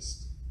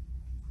archaeologists.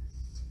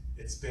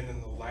 It's been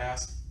in the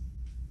last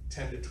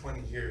 10 to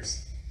 20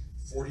 years,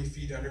 40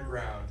 feet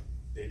underground,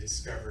 they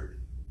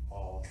discovered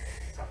all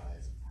 5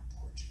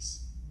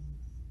 porches.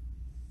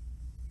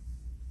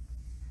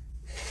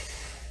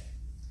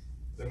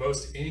 The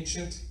most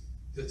ancient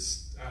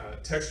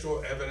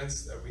textual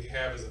evidence that we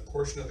have is a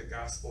portion of the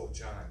Gospel of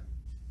John.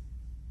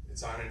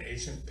 It's on an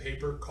ancient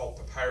paper called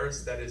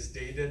papyrus that is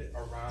dated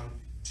around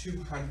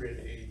 200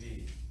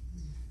 AD.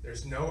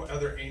 There's no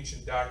other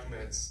ancient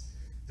documents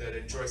that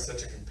enjoy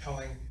such a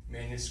compelling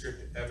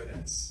manuscript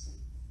evidence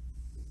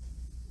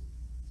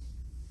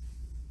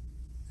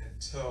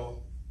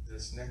until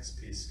this next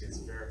piece gets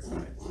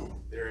verified.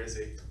 There is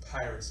a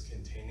papyrus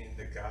containing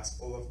the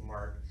Gospel of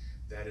Mark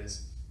that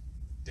is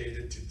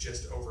dated to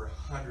just over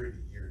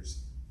 100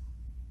 years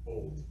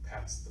old,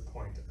 past the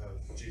point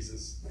of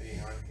Jesus being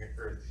on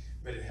earth,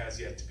 but it has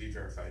yet to be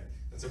verified.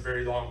 It's a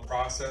very long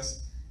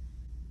process,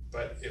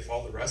 but if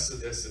all the rest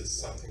of this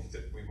is something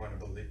that we want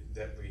to believe,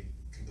 that we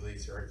can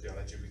believe through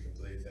archaeology, we can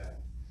believe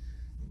that.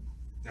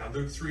 Now,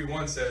 Luke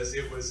 3:1 says,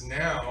 it was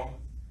now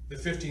the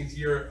 15th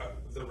year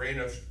of the reign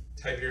of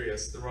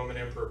Tiberius, the Roman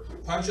emperor.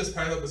 Pontius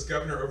Pilate was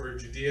governor over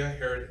Judea.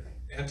 Herod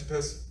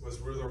Antipas was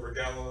ruler over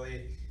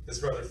Galilee. His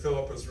brother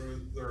Philip was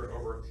ruler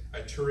over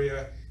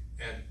Iturea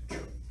and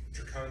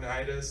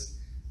Trachonitis.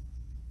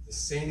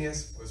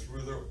 Lysanias was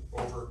ruler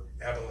over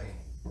Abilene.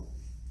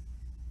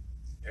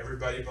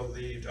 Everybody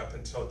believed up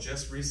until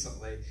just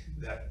recently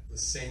that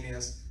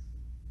Lysanias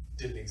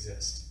didn't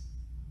exist.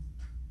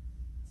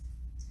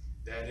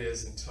 That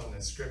is, until an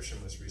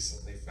inscription was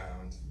recently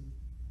found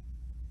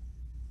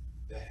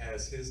that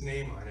has his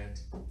name on it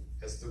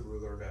as the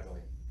ruler of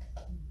Abilene.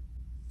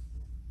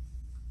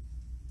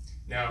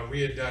 Now,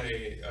 we had done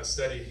a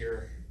study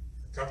here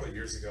a couple of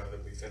years ago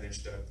that we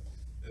finished up,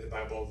 the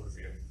Bible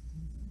overview.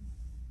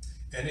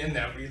 And in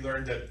that, we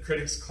learned that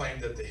critics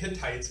claimed that the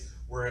Hittites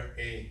were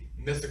a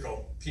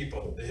mythical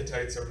people. The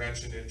Hittites are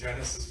mentioned in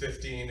Genesis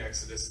 15,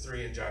 Exodus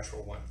 3, and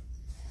Joshua 1.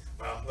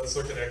 Well, let's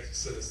look at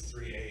Exodus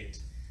 3:8. It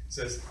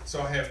says,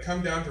 so I have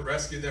come down to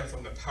rescue them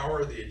from the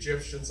power of the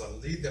Egyptians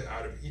and lead them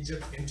out of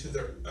Egypt into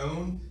their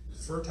own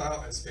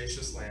fertile and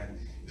spacious land.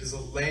 It is a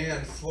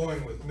land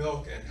flowing with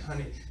milk and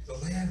honey, the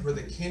land where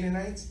the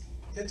Canaanites,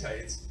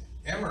 Hittites,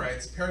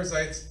 Amorites,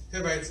 Perizzites,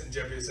 Hivites, and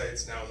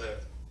Jebusites now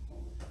live.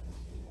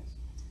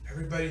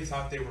 Everybody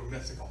thought they were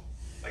mythical,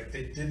 like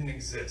they didn't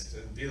exist.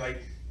 It'd be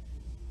like,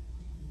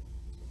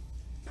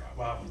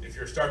 well, if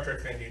you're a Star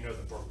Trek fan, you know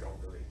the Borg don't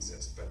really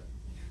exist, but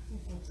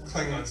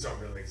Klingons don't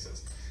really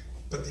exist.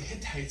 But the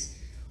Hittites,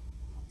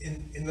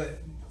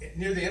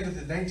 near the end of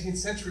the 19th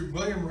century,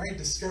 William Wright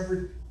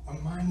discovered a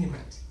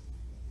monument.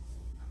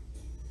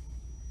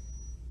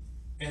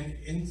 And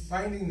in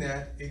finding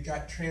that, it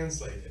got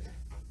translated.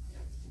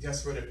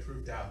 Guess what it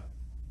proved out?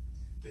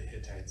 The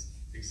Hittites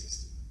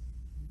existed.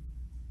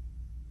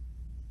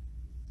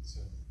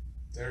 So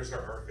there's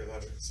our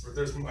archaeological support.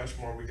 There's much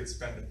more. We could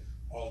spend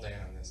all day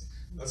on this.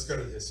 Let's go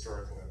to the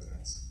historical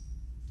evidence.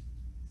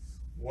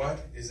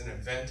 What is an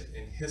event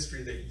in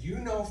history that you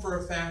know for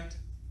a fact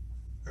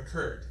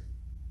occurred?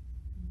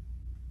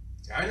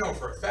 I know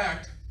for a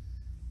fact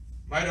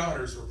my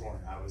daughters were born.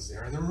 I was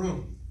there in the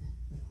room.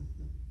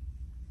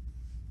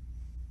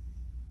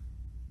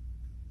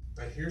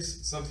 But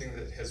here's something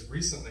that has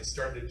recently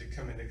started to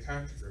come into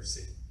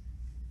controversy.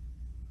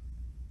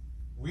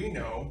 We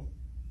know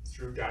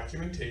through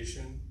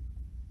documentation,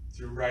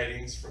 through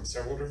writings from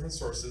several different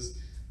sources,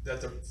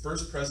 that the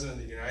first president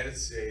of the United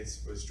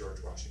States was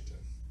George Washington.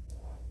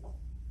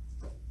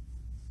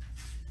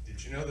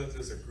 Did you know that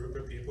there's a group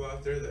of people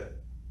out there that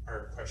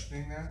are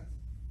questioning that?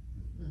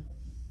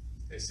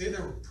 They say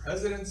there were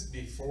presidents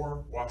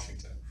before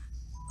Washington.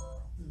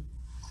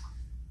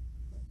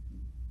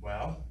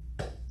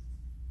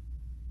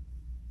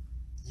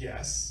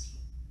 Yes,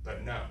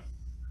 but no.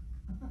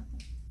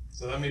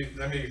 So let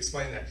me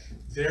explain that.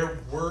 There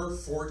were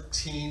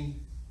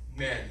 14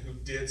 men who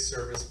did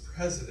serve as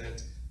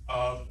president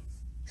of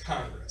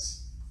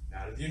Congress,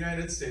 not of the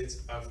United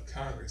States, of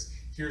Congress.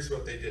 Here's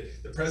what they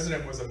did. The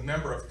president was a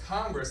member of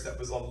Congress that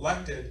was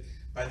elected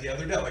by the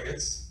other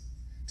delegates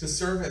to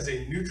serve as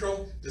a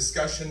neutral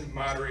discussion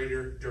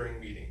moderator during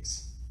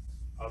meetings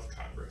of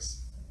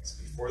Congress. It's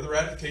before the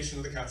ratification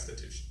of the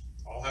Constitution.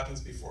 All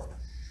happens before.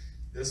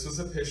 This was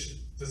a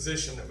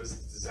position that was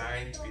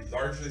designed to be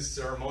largely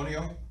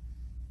ceremonial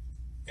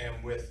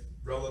and with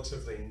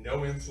relatively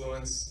no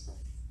influence,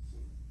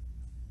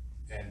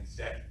 and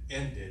that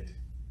ended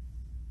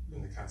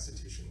when the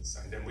Constitution was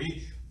signed. And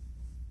we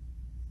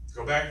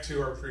go back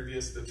to our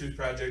previous, The Truth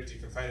Project. You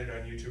can find it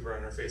on YouTube or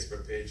on our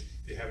Facebook page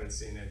if you haven't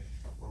seen it,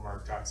 where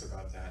Mark talks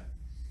about that.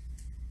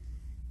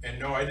 And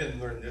no, I didn't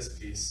learn this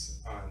piece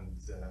on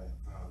the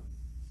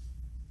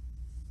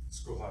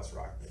Schoolhouse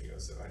Rock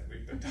videos that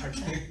we've been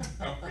talking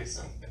about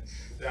recently.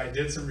 I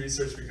did some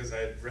research because I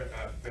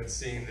had been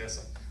seeing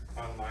this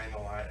online a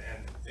lot,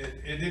 and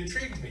it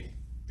intrigued me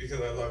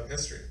because I love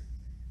history.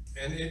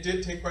 And it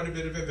did take quite a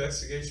bit of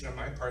investigation on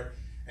my part.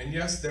 And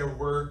yes, there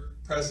were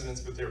presidents,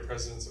 but they were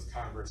presidents of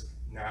Congress,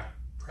 not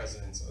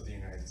presidents of the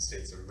United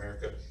States of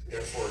America.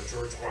 Therefore,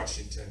 George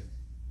Washington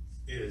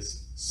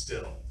is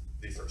still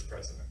the first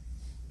president.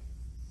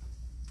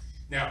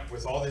 Now,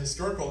 with all the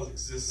historical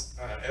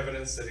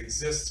evidence that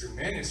exists through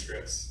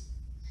manuscripts,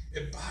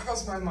 it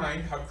boggles my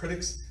mind how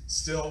critics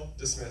still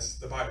dismiss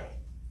the Bible.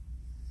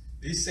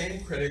 These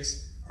same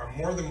critics are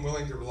more than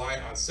willing to rely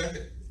on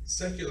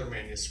secular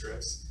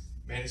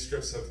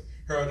manuscripts of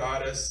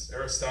Herodotus,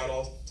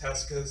 Aristotle,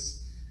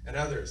 Tacitus, and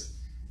others.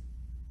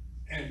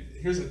 And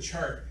here's a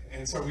chart,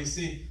 and so we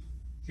see,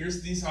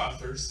 here's these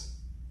authors,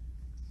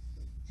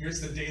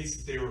 here's the dates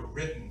that they were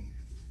written.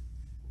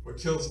 What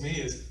kills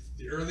me is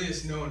the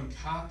earliest known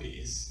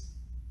copies.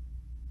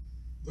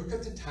 Look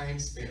at the time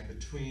span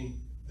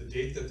between the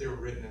date that they were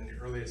written and the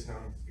earliest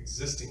known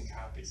existing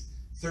copies.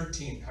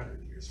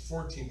 1,300 years,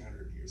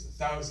 1,400 years,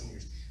 1,000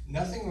 years,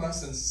 nothing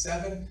less than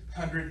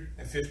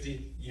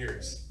 750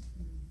 years.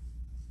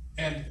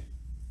 And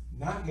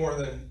not more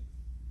than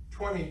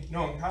 20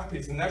 known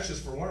copies, and that's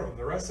just for one of them.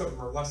 The rest of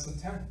them are less than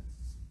 10.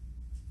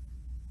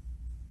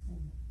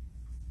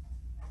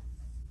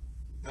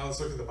 Now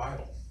let's look at the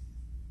Bible.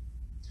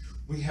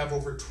 We have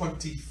over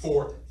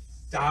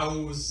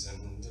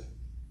 24,000.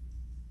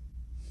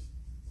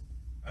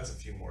 That's a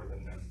few more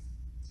than them.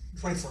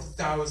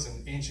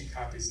 24,000 ancient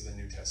copies of the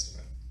New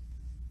Testament.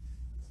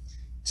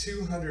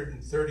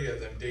 230 of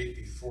them date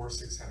before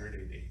 600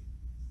 AD.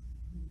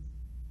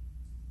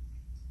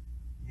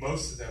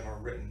 Most of them are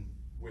written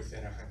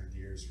within 100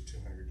 years or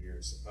 200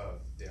 years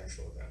of the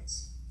actual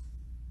events.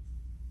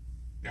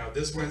 Now,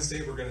 this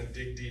Wednesday, we're going to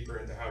dig deeper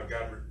into how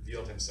God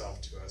revealed himself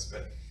to us,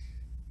 but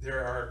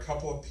there are a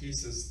couple of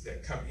pieces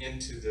that come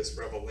into this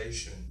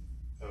revelation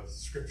of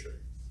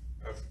Scripture,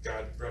 of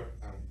God,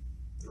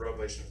 the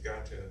revelation of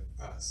God to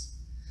us.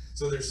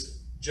 So there's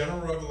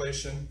general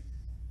revelation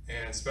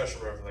and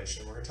special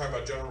revelation. We're going to talk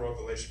about general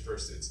revelation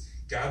first. It's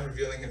God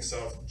revealing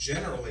himself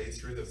generally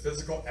through the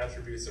physical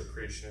attributes of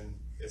creation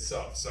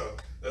itself. So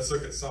let's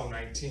look at Psalm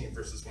 19,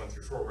 verses 1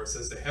 through 4, where it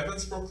says, "The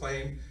heavens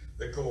proclaim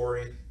the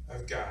glory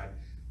of God.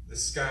 The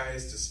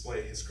skies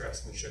display his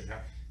craftsmanship."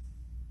 Now,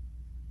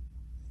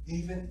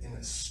 even in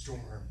a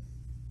storm,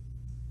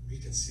 we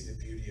can see the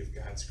beauty of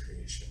God's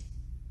creation.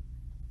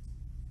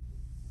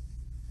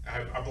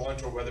 I belong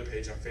to a weather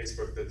page on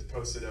Facebook that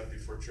posted up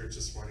before church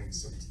this morning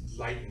some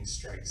lightning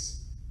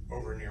strikes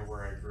over near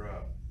where I grew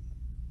up.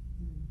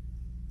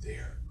 They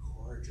are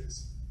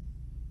gorgeous.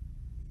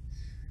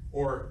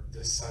 Or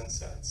the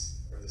sunsets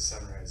or the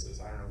sunrises.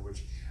 I don't know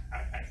which.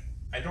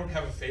 I don't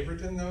have a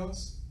favorite in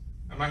those.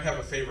 I might have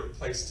a favorite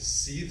place to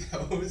see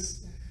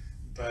those,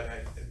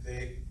 but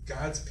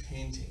God's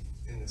painting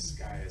in the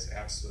sky is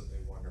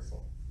absolutely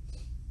wonderful.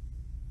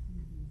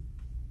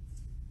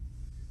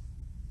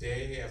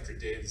 Day after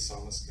day, the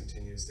psalmist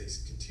continues. They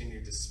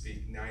continue to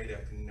speak night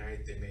after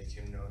night. They make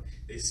him known.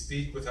 They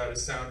speak without a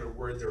sound or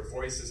word. Their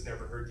voice is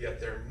never heard, yet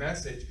their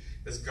message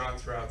has gone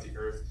throughout the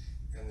earth,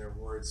 and their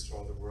words to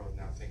all the world.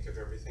 Now think of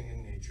everything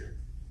in nature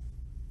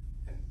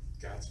and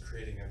God's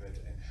creating of it,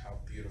 and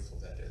how beautiful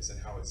that is, and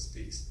how it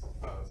speaks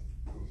of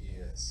who he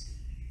is.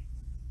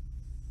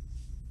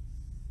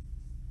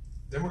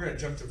 Then we're going to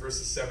jump to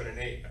verses 7 and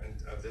 8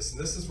 of this,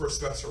 and this is where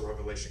special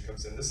revelation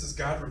comes in. This is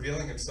God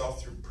revealing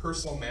himself through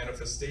personal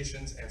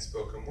manifestations and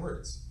spoken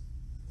words.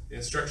 The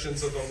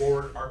instructions of the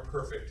Lord are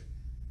perfect,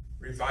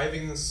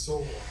 reviving the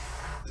soul.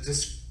 The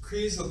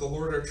decrees of the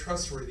Lord are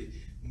trustworthy,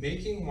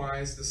 making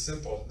wise the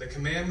simple. The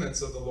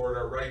commandments of the Lord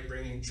are right,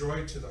 bringing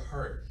joy to the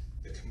heart.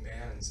 The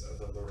commands of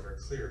the Lord are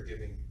clear,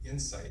 giving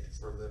insight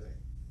for living.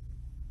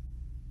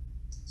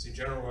 See,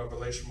 general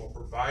revelation will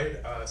provide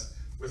us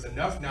with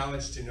enough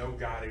knowledge to know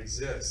God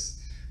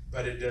exists,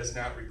 but it does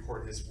not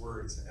record his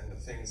words and the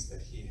things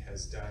that he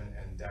has done,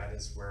 and that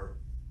is where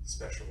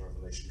special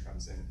revelation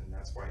comes in, and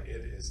that's why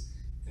it is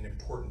an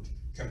important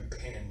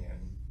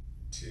companion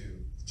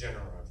to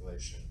general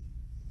revelation.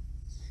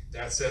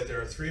 That said,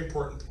 there are three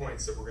important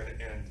points that we're going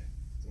to end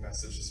the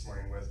message this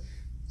morning with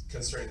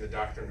concerning the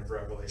doctrine of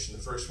revelation.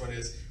 The first one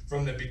is,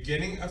 from the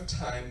beginning of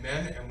time,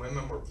 men and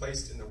women were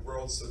placed in the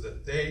world so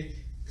that they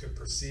could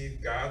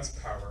perceive God's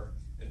power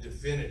and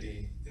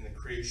divinity in the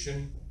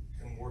creation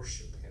and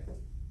worship him.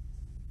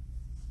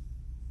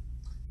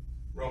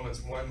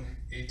 Romans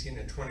 1:18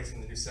 and 20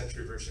 from the New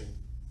Century Version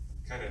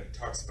kind of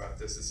talks about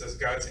this. It says,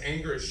 God's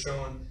anger is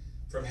shown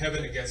from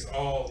heaven against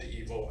all the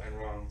evil and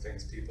wrong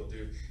things people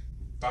do.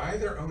 By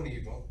their own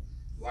evil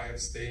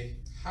lives, they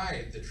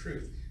hide the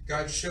truth.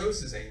 God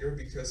shows his anger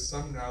because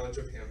some knowledge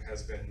of him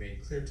has been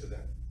made clear to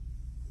them.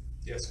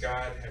 Yes,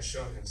 God has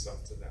shown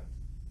himself to them.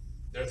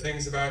 There are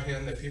things about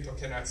him that people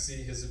cannot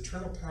see, his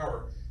eternal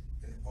power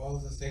and all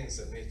the things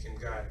that make him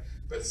God.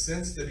 But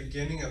since the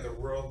beginning of the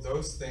world,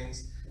 those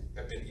things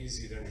have been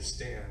easy to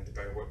understand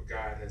by what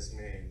God has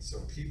made.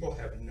 So people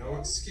have no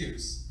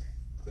excuse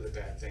for the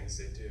bad things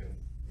they do.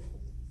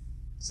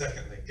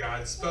 Secondly,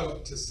 God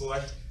spoke to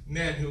select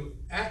men who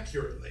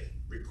accurately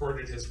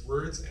recorded his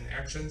words and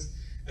actions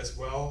as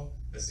well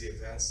as the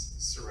events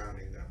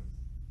surrounding them.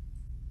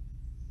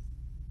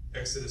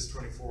 Exodus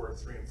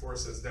 24:3 and 4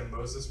 says, Then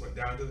Moses went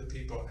down to the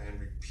people and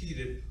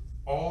repeated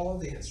all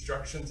the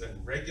instructions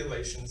and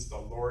regulations the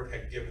Lord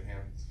had given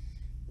him.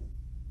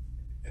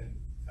 And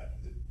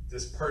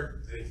this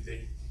part,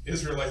 the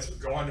Israelites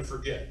would go on to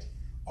forget.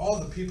 All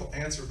the people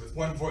answered with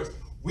one voice,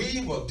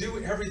 We will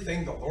do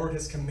everything the Lord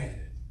has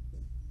commanded.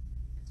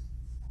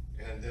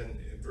 And then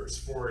in verse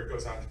 4, it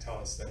goes on to tell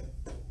us that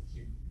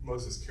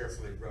Moses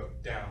carefully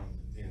wrote down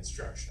the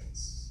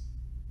instructions.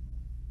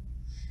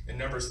 In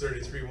Numbers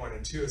 33:1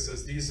 and 2, it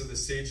says, These are the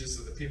stages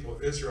of the people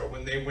of Israel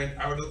when they went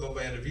out of the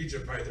land of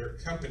Egypt by their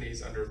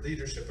companies under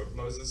leadership of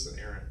Moses and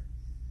Aaron.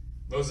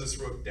 Moses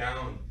wrote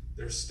down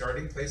their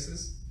starting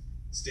places,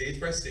 stage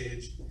by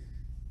stage,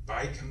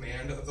 by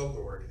command of the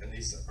Lord, and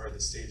these are the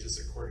stages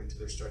according to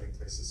their starting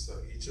places.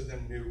 So each of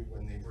them knew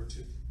when they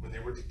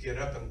were to get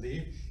up and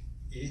leave.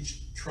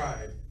 Each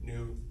tribe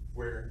knew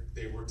where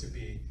they were to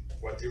be,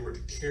 what they were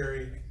to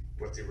carry,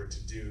 what they were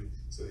to do.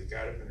 So they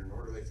got up in an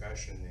orderly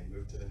fashion and they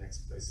moved to the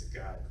next place that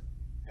God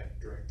had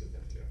directed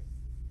them to.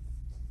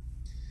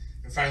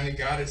 And finally,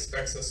 God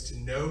expects us to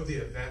know the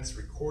events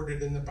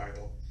recorded in the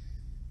Bible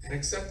and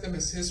accept them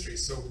as history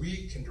so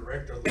we can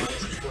direct our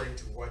lives according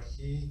to what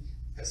he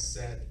has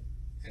said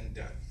and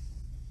done.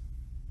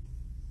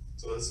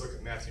 So let's look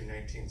at Matthew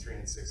 19:3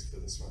 and 6 for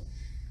this one.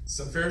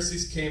 Some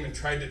Pharisees came and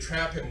tried to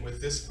trap him with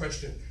this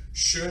question: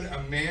 Should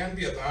a man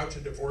be allowed to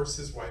divorce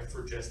his wife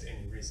for just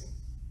any reason?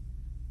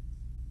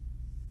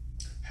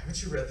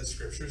 Haven't you read the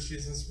scriptures?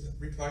 Jesus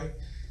replied.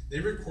 They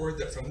record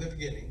that from the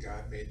beginning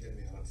God made them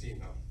male and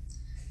female.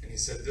 And he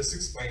said, this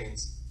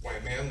explains why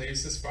a man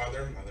leaves his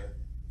father and mother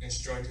and is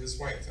joined to his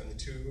wife, and the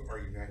two are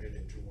united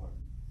into one.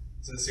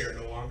 Since they are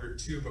no longer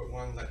two but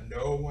one, let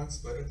no one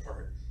split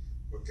apart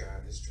what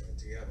God has joined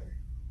together.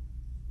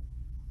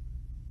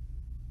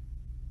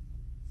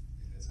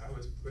 I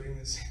was putting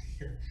this in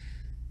here,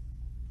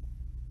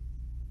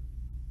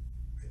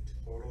 I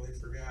totally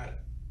forgot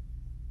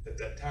at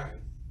that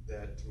time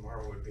that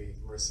tomorrow would be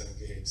Marissa and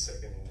Gabe's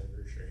second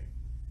anniversary.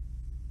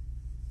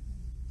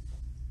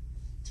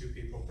 Two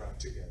people brought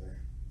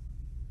together.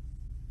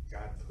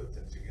 God put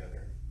them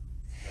together.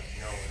 Let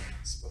no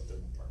one split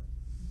them apart.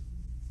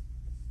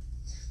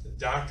 The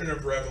doctrine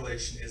of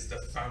revelation is the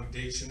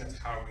foundation of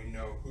how we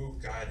know who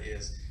God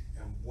is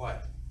and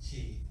what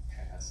he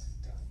has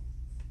done.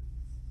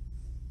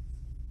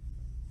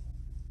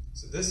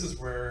 So this is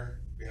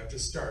where we have to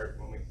start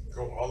when we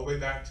go all the way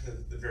back to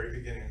the very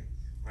beginning.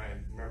 Right?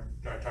 Remember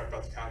I talked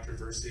about the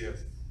controversy of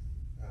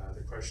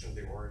the question of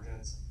the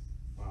origins?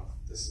 Well,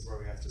 this is where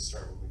we have to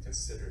start when we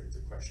consider the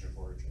question of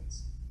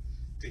origins.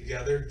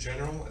 Together,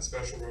 general and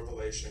special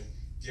revelation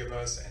give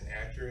us an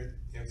accurate,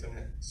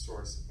 infinite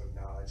source of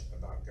knowledge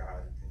about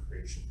God and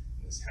creation.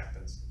 And this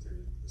happens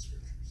through the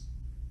scriptures.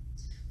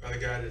 Father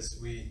God, as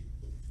we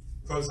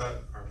close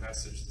out our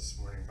message this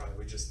morning, Father,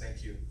 we just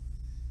thank you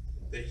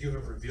that you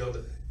have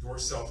revealed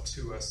yourself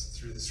to us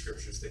through the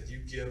scriptures, that you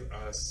give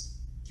us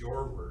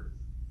your word,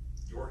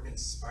 your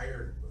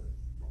inspired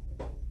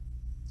word,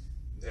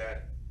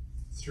 that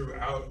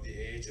throughout the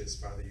ages,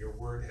 Father, your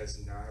word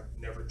has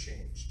never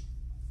changed.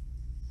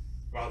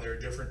 While there are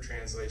different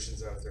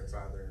translations out there,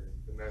 Father,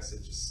 the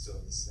message is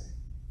still the same.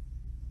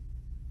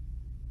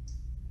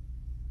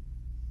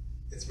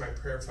 It's my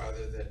prayer,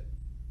 Father, that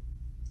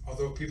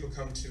although people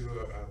come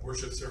to a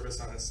worship service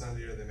on a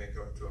Sunday, or they may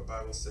go to a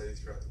Bible study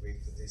throughout the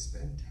week, that they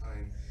spend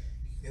time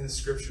in the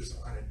scriptures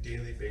on a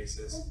daily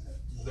basis,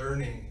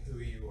 learning who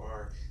you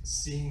are,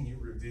 seeing you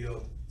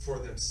revealed for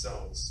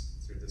themselves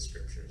through the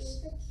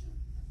scriptures.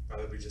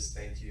 Father, we just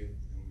thank you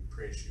and we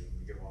praise you, and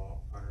we give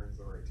all honor and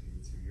glory to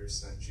you through your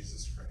Son,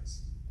 Jesus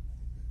Christ.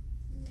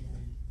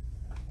 Amen.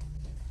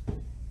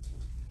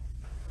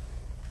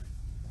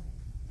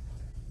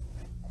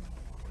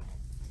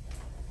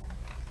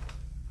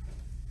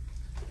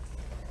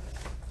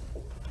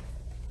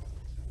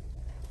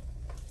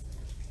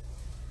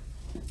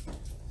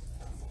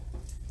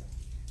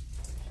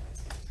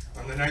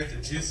 On the night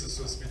that Jesus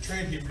was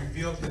betrayed, he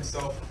revealed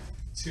himself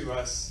to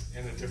us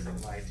in a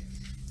different light.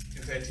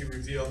 In fact, he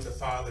revealed the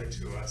Father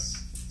to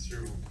us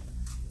through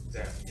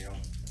that meal.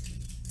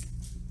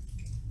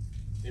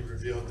 He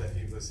revealed that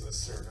he was a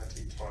servant.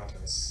 He taught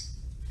us.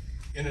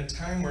 In a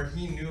time where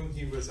he knew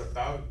he was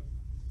about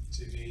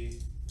to be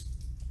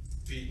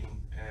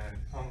beaten and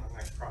hung on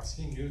that cross,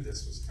 he knew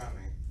this was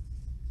coming.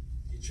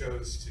 He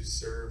chose to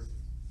serve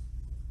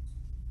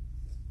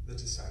the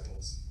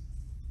disciples.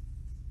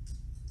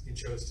 He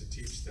chose to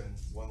teach them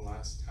one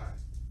last time,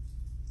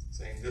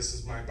 saying, "This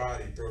is my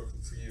body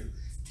broken for you.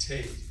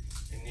 Take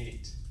and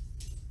eat."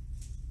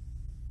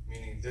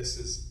 Meaning, this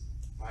is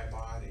my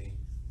body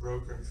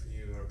broken for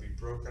you. It'll be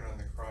broken on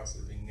the cross.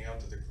 It'll be nailed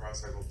to the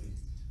cross. I will be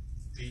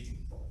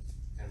beaten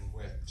and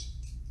whipped.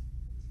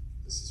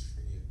 This is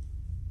for you.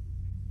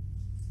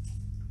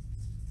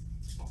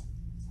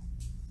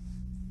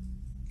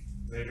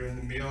 Later in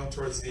the meal,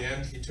 towards the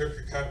end, he took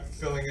a cup,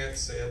 filling it,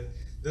 said,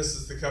 "This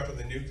is the cup of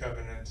the new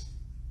covenant,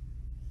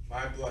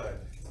 my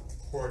blood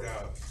poured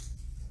out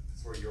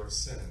for your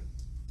sin.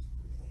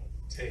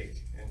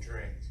 Take and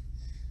drink."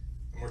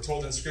 And we're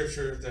told in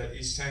Scripture that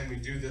each time we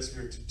do this,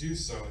 we're to do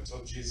so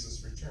until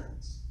Jesus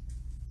returns.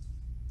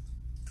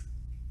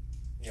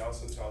 He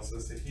also tells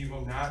us that he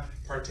will not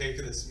partake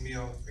of this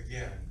meal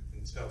again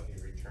until he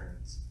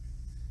returns.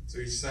 So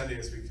each Sunday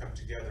as we come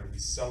together, we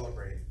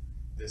celebrate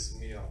this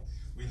meal.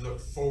 We look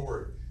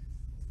forward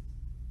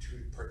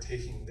to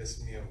partaking this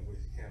meal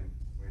with him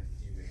when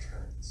he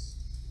returns.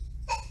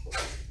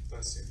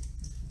 Bless you.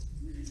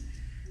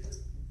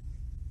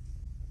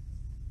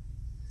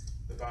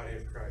 The body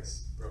of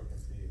Christ broken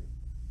for you.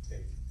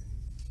 Take and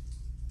eat.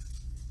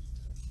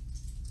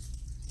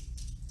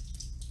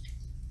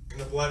 And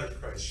the blood of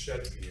Christ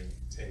shed for you.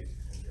 Take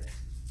and drink.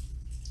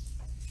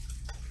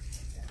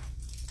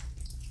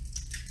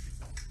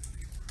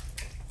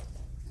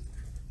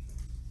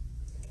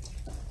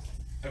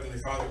 Heavenly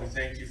Father, we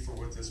thank you for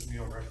what this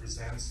meal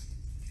represents.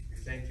 We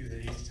thank you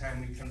that each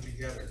time we come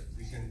together,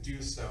 we can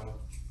do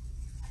so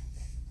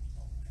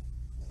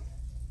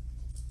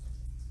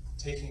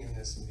taking in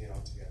this meal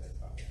together,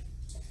 Father,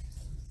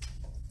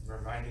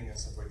 reminding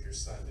us of what your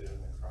Son did on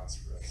the cross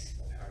for us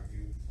and how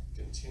you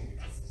continue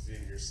to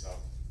reveal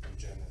yourself in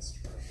gentleness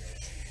to our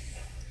grace.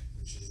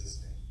 In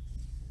Jesus' name.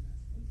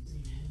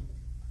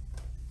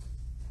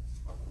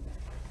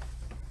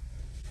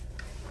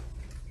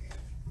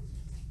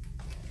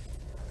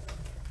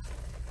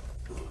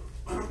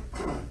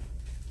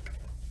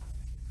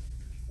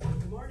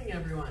 Good morning,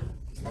 everyone.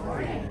 Good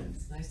morning.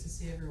 It's nice to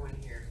see everyone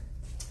here.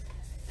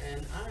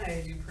 And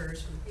I do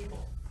prayers for the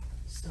people.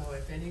 So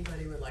if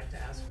anybody would like to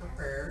ask for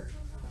prayer,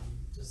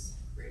 just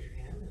raise your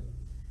hand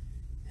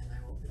and I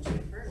will put you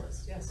in prayer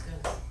list. Yes,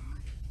 Dennis.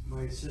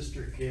 My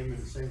sister Kim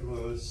in St.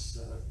 Louis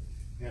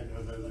had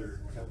another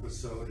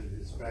episode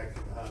and is back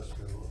in the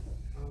hospital.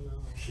 Oh,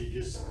 no. She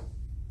just,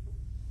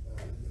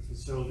 the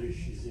facility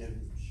she's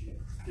in, she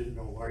didn't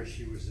know why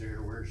she was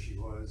there, where she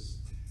was.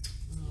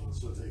 Oh. And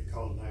so they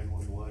called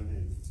 911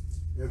 and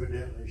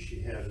evidently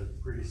she had a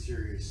pretty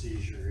serious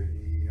seizure in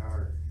the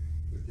ER,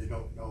 but they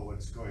don't know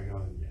what's going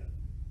on yet.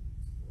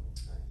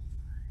 Okay.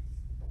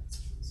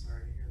 I'm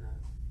sorry to hear that.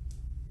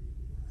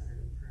 I heard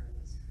in prayer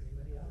list.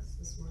 Anybody else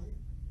this morning?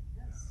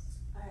 Yes.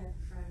 I have a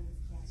friend with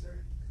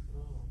cancer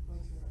Oh,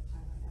 going through a rough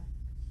time right now.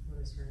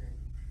 what is her name?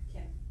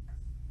 Kim.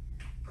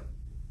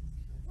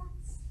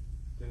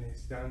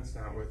 Denise Dunn's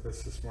not with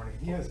us this morning.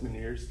 He has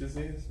Meniere's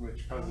disease,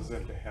 which causes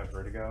him to have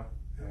vertigo,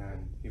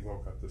 and he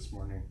woke up this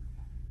morning.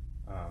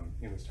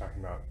 He was talking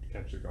about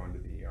potentially going to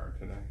the ER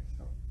today,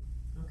 so.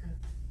 Okay.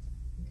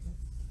 Okay.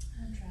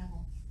 And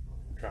travel.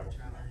 Travel.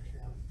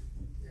 Yeah.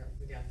 Yep,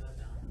 we got that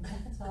down.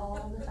 It's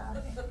all the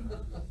time.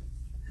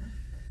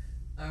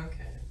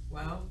 Okay,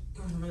 well,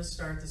 I'm gonna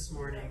start this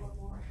morning. One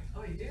more.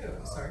 Oh, you do?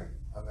 I'm sorry.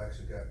 I've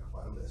actually got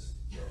quite a list.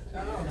 So,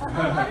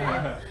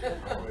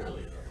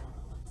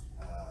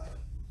 Oh.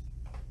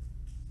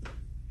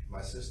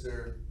 my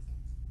sister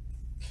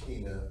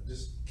Kina,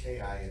 just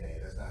K-I-N-A,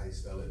 that's not how you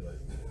spell it,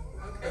 but.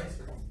 Okay,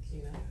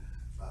 Kina.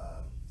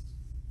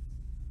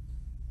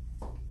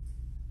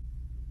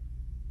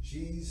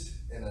 She's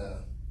in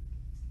a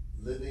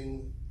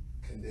living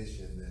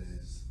condition that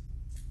is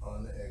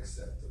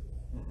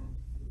unacceptable.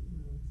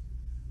 Mm-hmm.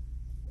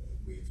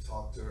 We've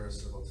talked to her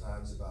several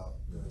times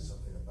about doing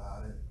something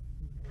about it,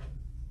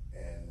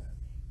 and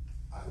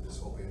I'm just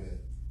hoping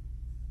that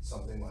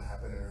something will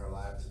happen in her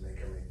life to make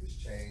her make this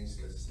change,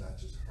 because it's not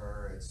just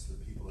her, it's the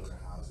people in her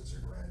house, it's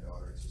her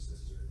granddaughter, it's her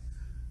sister.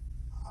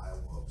 I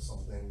hope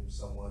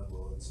someone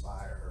will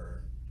inspire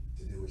her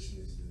to do what she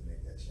needs to do to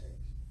make that change.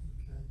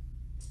 Okay.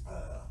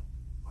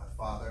 My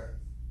father,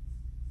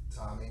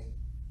 Tommy,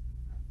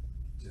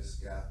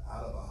 just got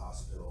out of a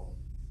hospital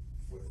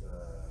with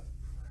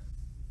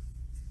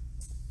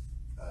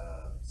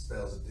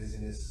spells of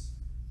dizziness,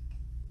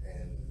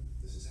 and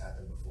this has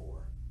happened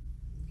before.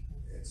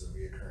 It's a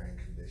reoccurring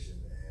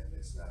condition, and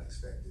it's not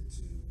expected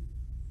to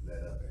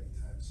let up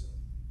anytime soon.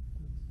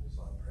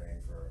 So I'm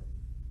praying for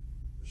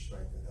the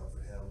strength and help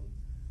for him.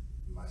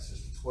 My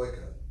sister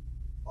Toyka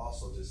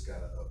also just got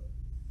out of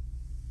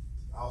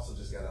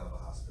the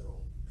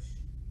hospital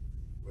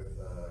with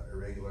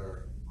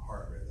irregular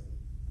heart rhythm.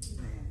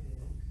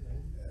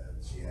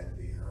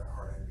 And her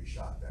heart had to be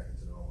shot back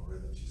into the normal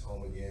rhythm. She's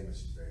home again, but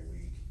she's very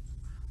weak.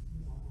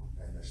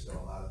 And there's still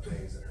a lot of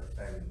things that her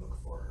family look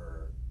for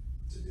her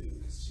to do,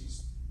 because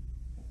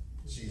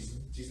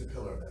she's the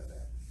pillar of that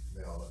family.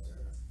 They all look to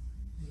her.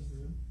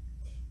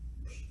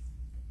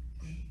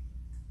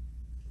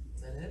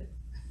 Is that it?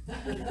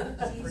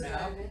 He's For now?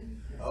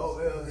 driving. Oh,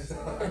 well. And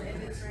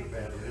it's right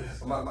Bad there.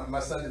 news. My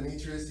son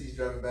Demetrius, he's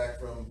driving back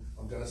from,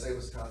 I'm gonna say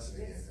Wisconsin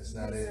again, it's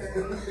not it.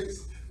 Missouri.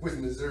 It's with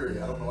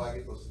Missouri, I don't know why I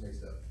get those two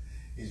mixed up.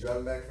 He's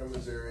driving back from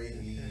Missouri,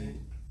 he,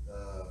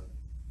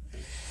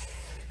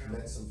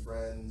 met some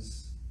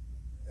friends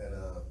at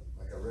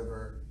like a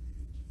river.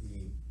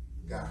 He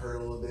got hurt a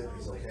little bit, but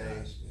he's Oh my okay,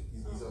 gosh.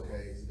 he's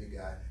okay, he's a big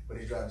guy, but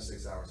he's driving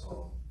 6 hours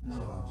home, so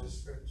I'm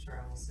just, For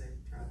travel, safe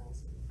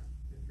travels and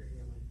for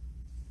healing.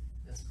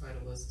 That's quite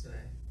a list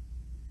today.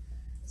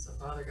 So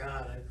Father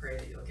God, I pray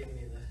that you'll give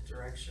me the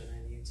direction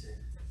I need to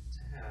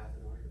have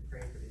in order to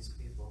pray for these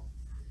people.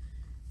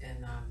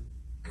 And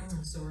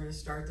so we're gonna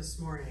start this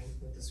morning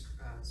with the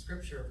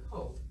scripture of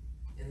hope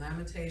in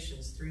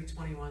Lamentations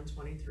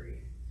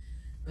 3:21-23.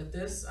 But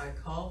this I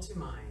call to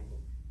mind,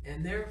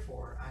 and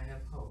therefore I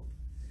have hope.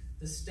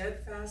 The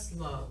steadfast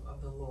love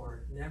of the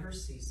Lord never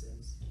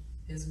ceases.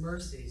 His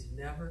mercies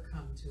never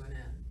come to an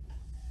end.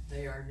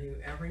 They are new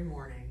every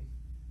morning.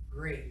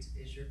 Great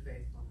is your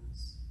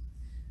faithfulness.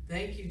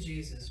 Thank you,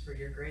 Jesus, for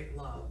your great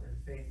love and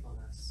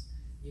faithfulness.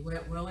 You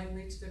went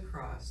willingly to the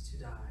cross to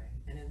die,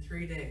 and in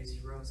 3 days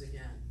you rose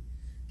again,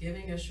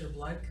 giving us your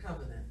blood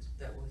covenant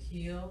that will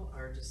heal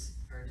our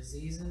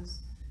diseases,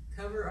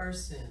 cover our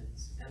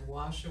sins, and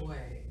wash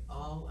away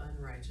all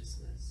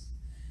unrighteousness.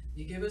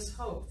 You give us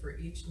hope for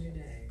each new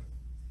day.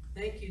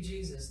 Thank you,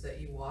 Jesus, that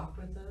you walk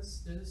with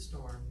us through the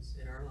storms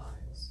in our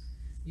lives.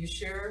 You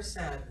share our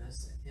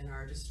sadness and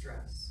our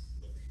distress.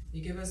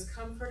 You give us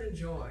comfort and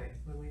joy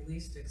when we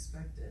least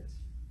expect it.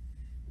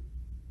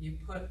 You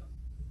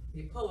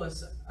pull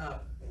us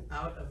up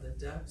out of the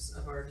depths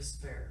of our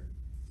despair.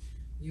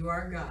 You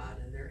are God,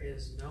 and there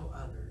is no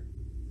other.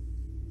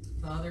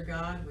 Father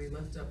God, we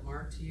lift up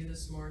Mark to you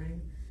this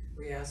morning.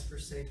 We ask for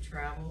safe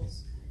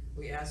travels.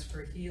 We ask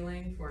for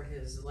healing for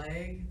his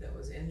leg that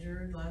was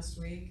injured last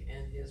week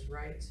and his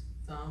right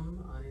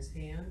thumb on his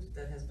hand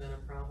that has been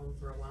a problem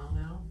for a while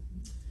now.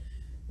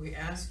 We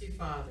ask you,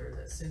 Father,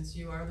 that since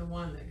you are the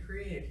one that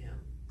created him,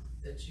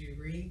 that you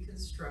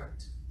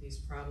reconstruct these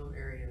problem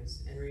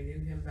areas and renew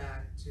him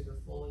back to the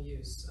full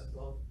use of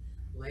both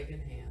leg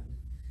and hand.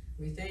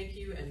 We thank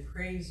you and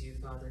praise you,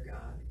 Father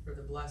God, for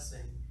the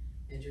blessing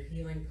and your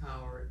healing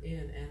power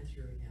in and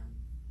through him.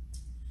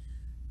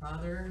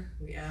 Father,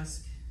 we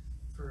ask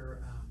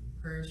for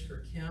prayers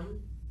for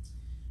Kim,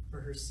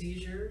 for her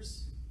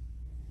seizures,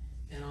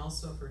 and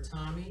also for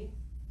Tommy,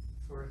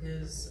 for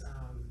his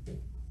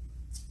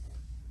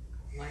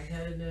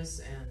lightheadedness,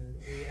 and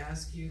we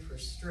ask you for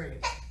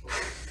strength,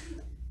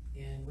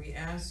 and we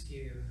ask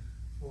you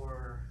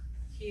for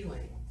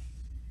healing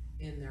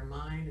in their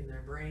mind and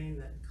their brain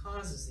that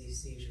causes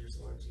these seizures,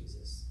 Lord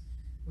Jesus.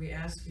 We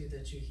ask you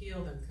that you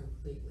heal them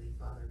completely,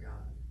 Father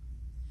God.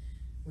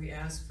 We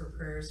ask for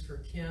prayers for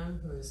Kim,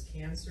 who has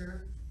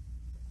cancer.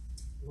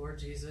 Lord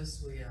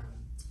Jesus,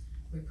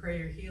 we pray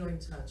your healing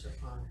touch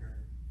upon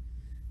her.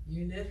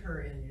 You knit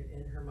her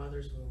in her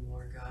mother's womb,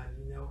 Lord God.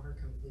 You know her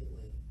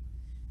completely.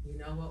 You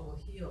know what will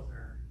heal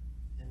her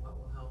and what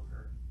will help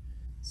her.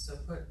 So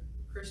put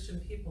Christian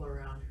people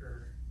around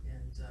her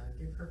and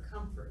give her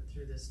comfort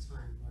through this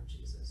time, Lord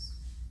Jesus,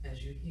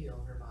 as you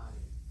heal her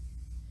body.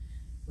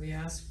 We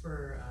ask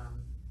for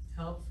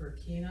help for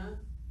Kina.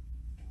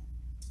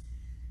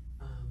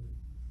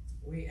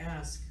 We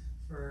ask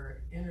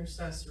for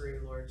intercessory,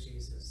 Lord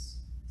Jesus,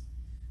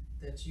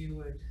 that you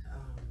would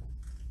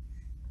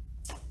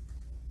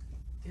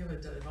give a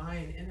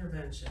divine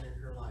intervention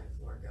in her life,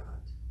 Lord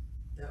God,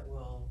 that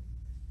will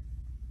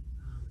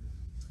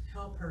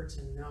help her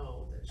to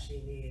know that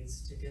she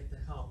needs to get the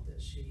help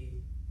that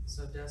she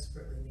so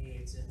desperately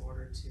needs in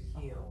order to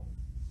heal,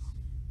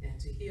 and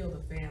to heal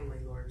the family,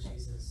 Lord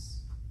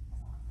Jesus.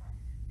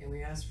 And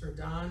we ask for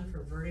Don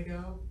for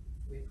vertigo.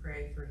 We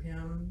pray for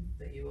him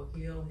that you will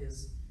heal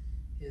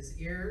his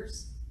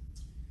ears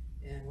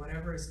and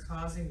whatever is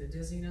causing the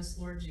dizziness,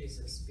 Lord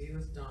Jesus, be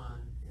with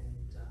Don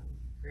and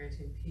grant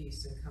him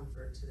peace and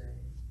comfort today.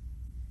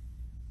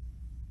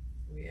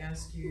 We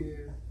ask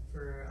you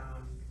for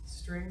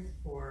strength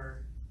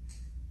for,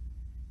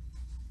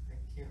 I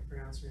can't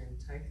pronounce her name,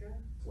 Tackett.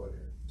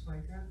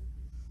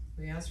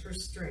 We ask for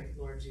strength,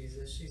 Lord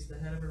Jesus. She's the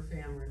head of her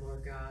family,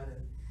 Lord God,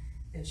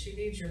 and she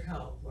needs your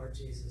help, Lord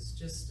Jesus.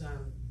 Just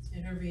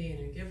intervene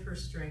and give her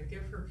strength,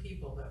 give her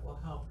people that will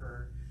help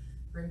her.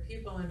 Bring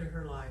people into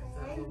her life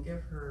that will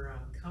give her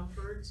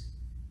comfort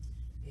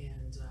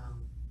and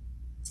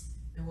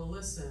will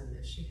listen.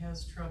 If she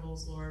has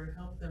troubles, Lord,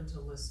 help them to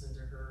listen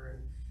to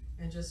her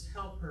and just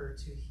help her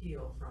to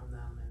heal from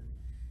them.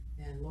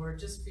 And Lord,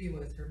 just be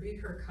with her, be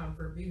her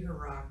comfort, be her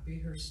rock, be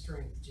her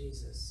strength,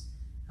 Jesus,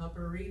 Help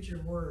her read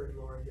your word,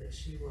 Lord, that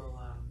she will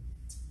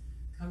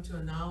come to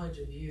a knowledge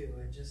of you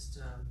and just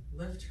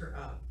lift her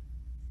up.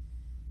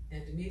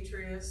 And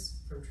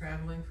Demetrius, from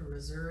traveling from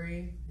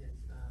Missouri,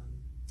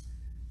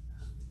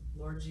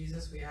 Lord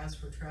Jesus, we ask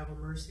for travel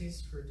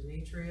mercies for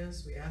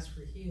Demetrius. We ask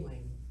for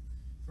healing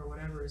for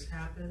whatever has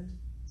happened.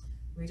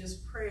 We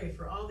just pray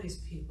for all these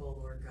people,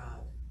 Lord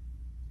God.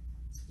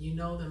 You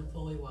know them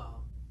fully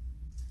well.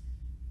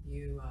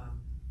 You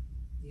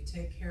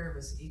take care of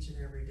us each and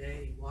every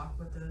day. You walk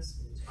with us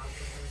and you talk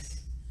with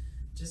us.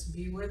 Just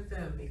be with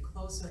them. Be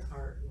close at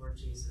heart, Lord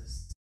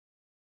Jesus.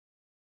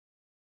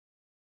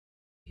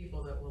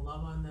 People that will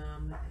love on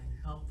them and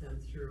help them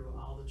through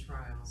all the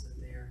trials that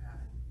they are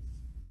having.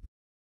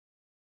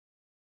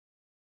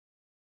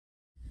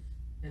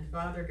 And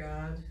Father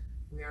God,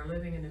 we are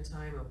living in a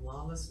time of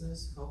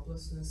lawlessness,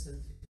 hopelessness,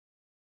 and fear.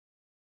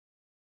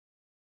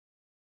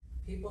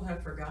 People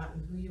have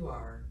forgotten who you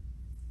are.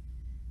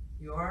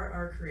 You are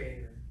our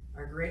Creator,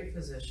 our great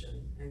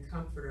physician and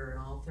comforter in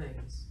all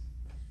things.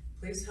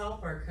 Please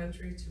help our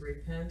country to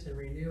repent and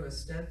renew a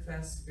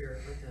steadfast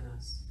spirit within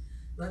us.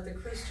 Let the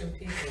Christian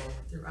people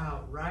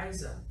throughout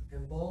rise up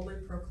and boldly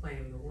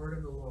proclaim the word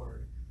of the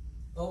Lord.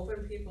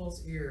 Open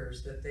people's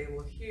ears that they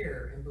will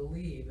hear and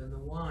believe in the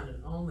one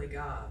and only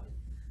God,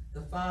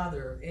 the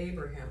Father of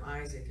Abraham,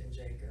 Isaac, and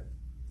Jacob.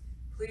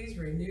 Please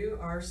renew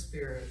our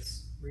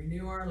spirits,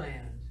 renew our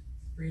land,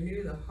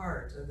 renew the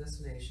heart of this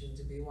nation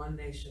to be one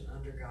nation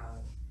under God.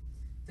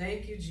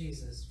 Thank you,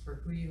 Jesus, for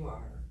who you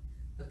are,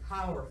 the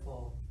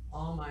powerful,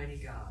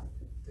 almighty God,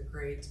 the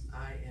great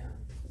I am.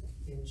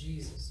 In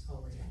Jesus'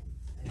 holy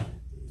name, amen.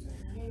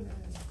 Amen.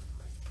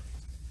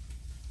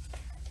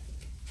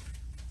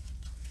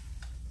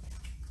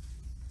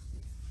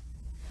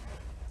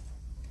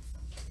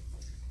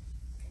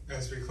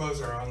 As we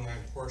close our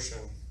online portion,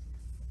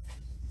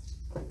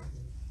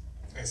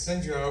 I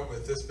send you out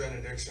with this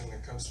benediction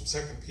that comes from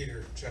 2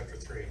 Peter chapter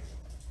 3.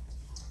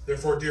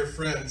 Therefore, dear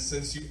friends,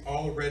 since you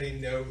already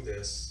know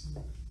this,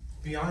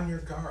 be on your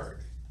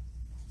guard,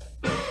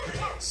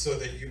 so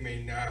that you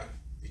may not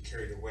be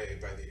carried away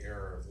by the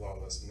error of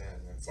lawless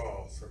men and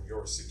fall from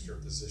your secure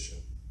position,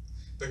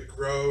 but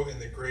grow in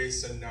the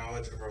grace and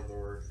knowledge of our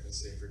Lord and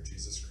Savior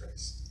Jesus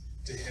Christ.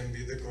 To him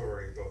be the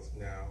glory both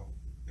now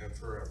and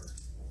forever.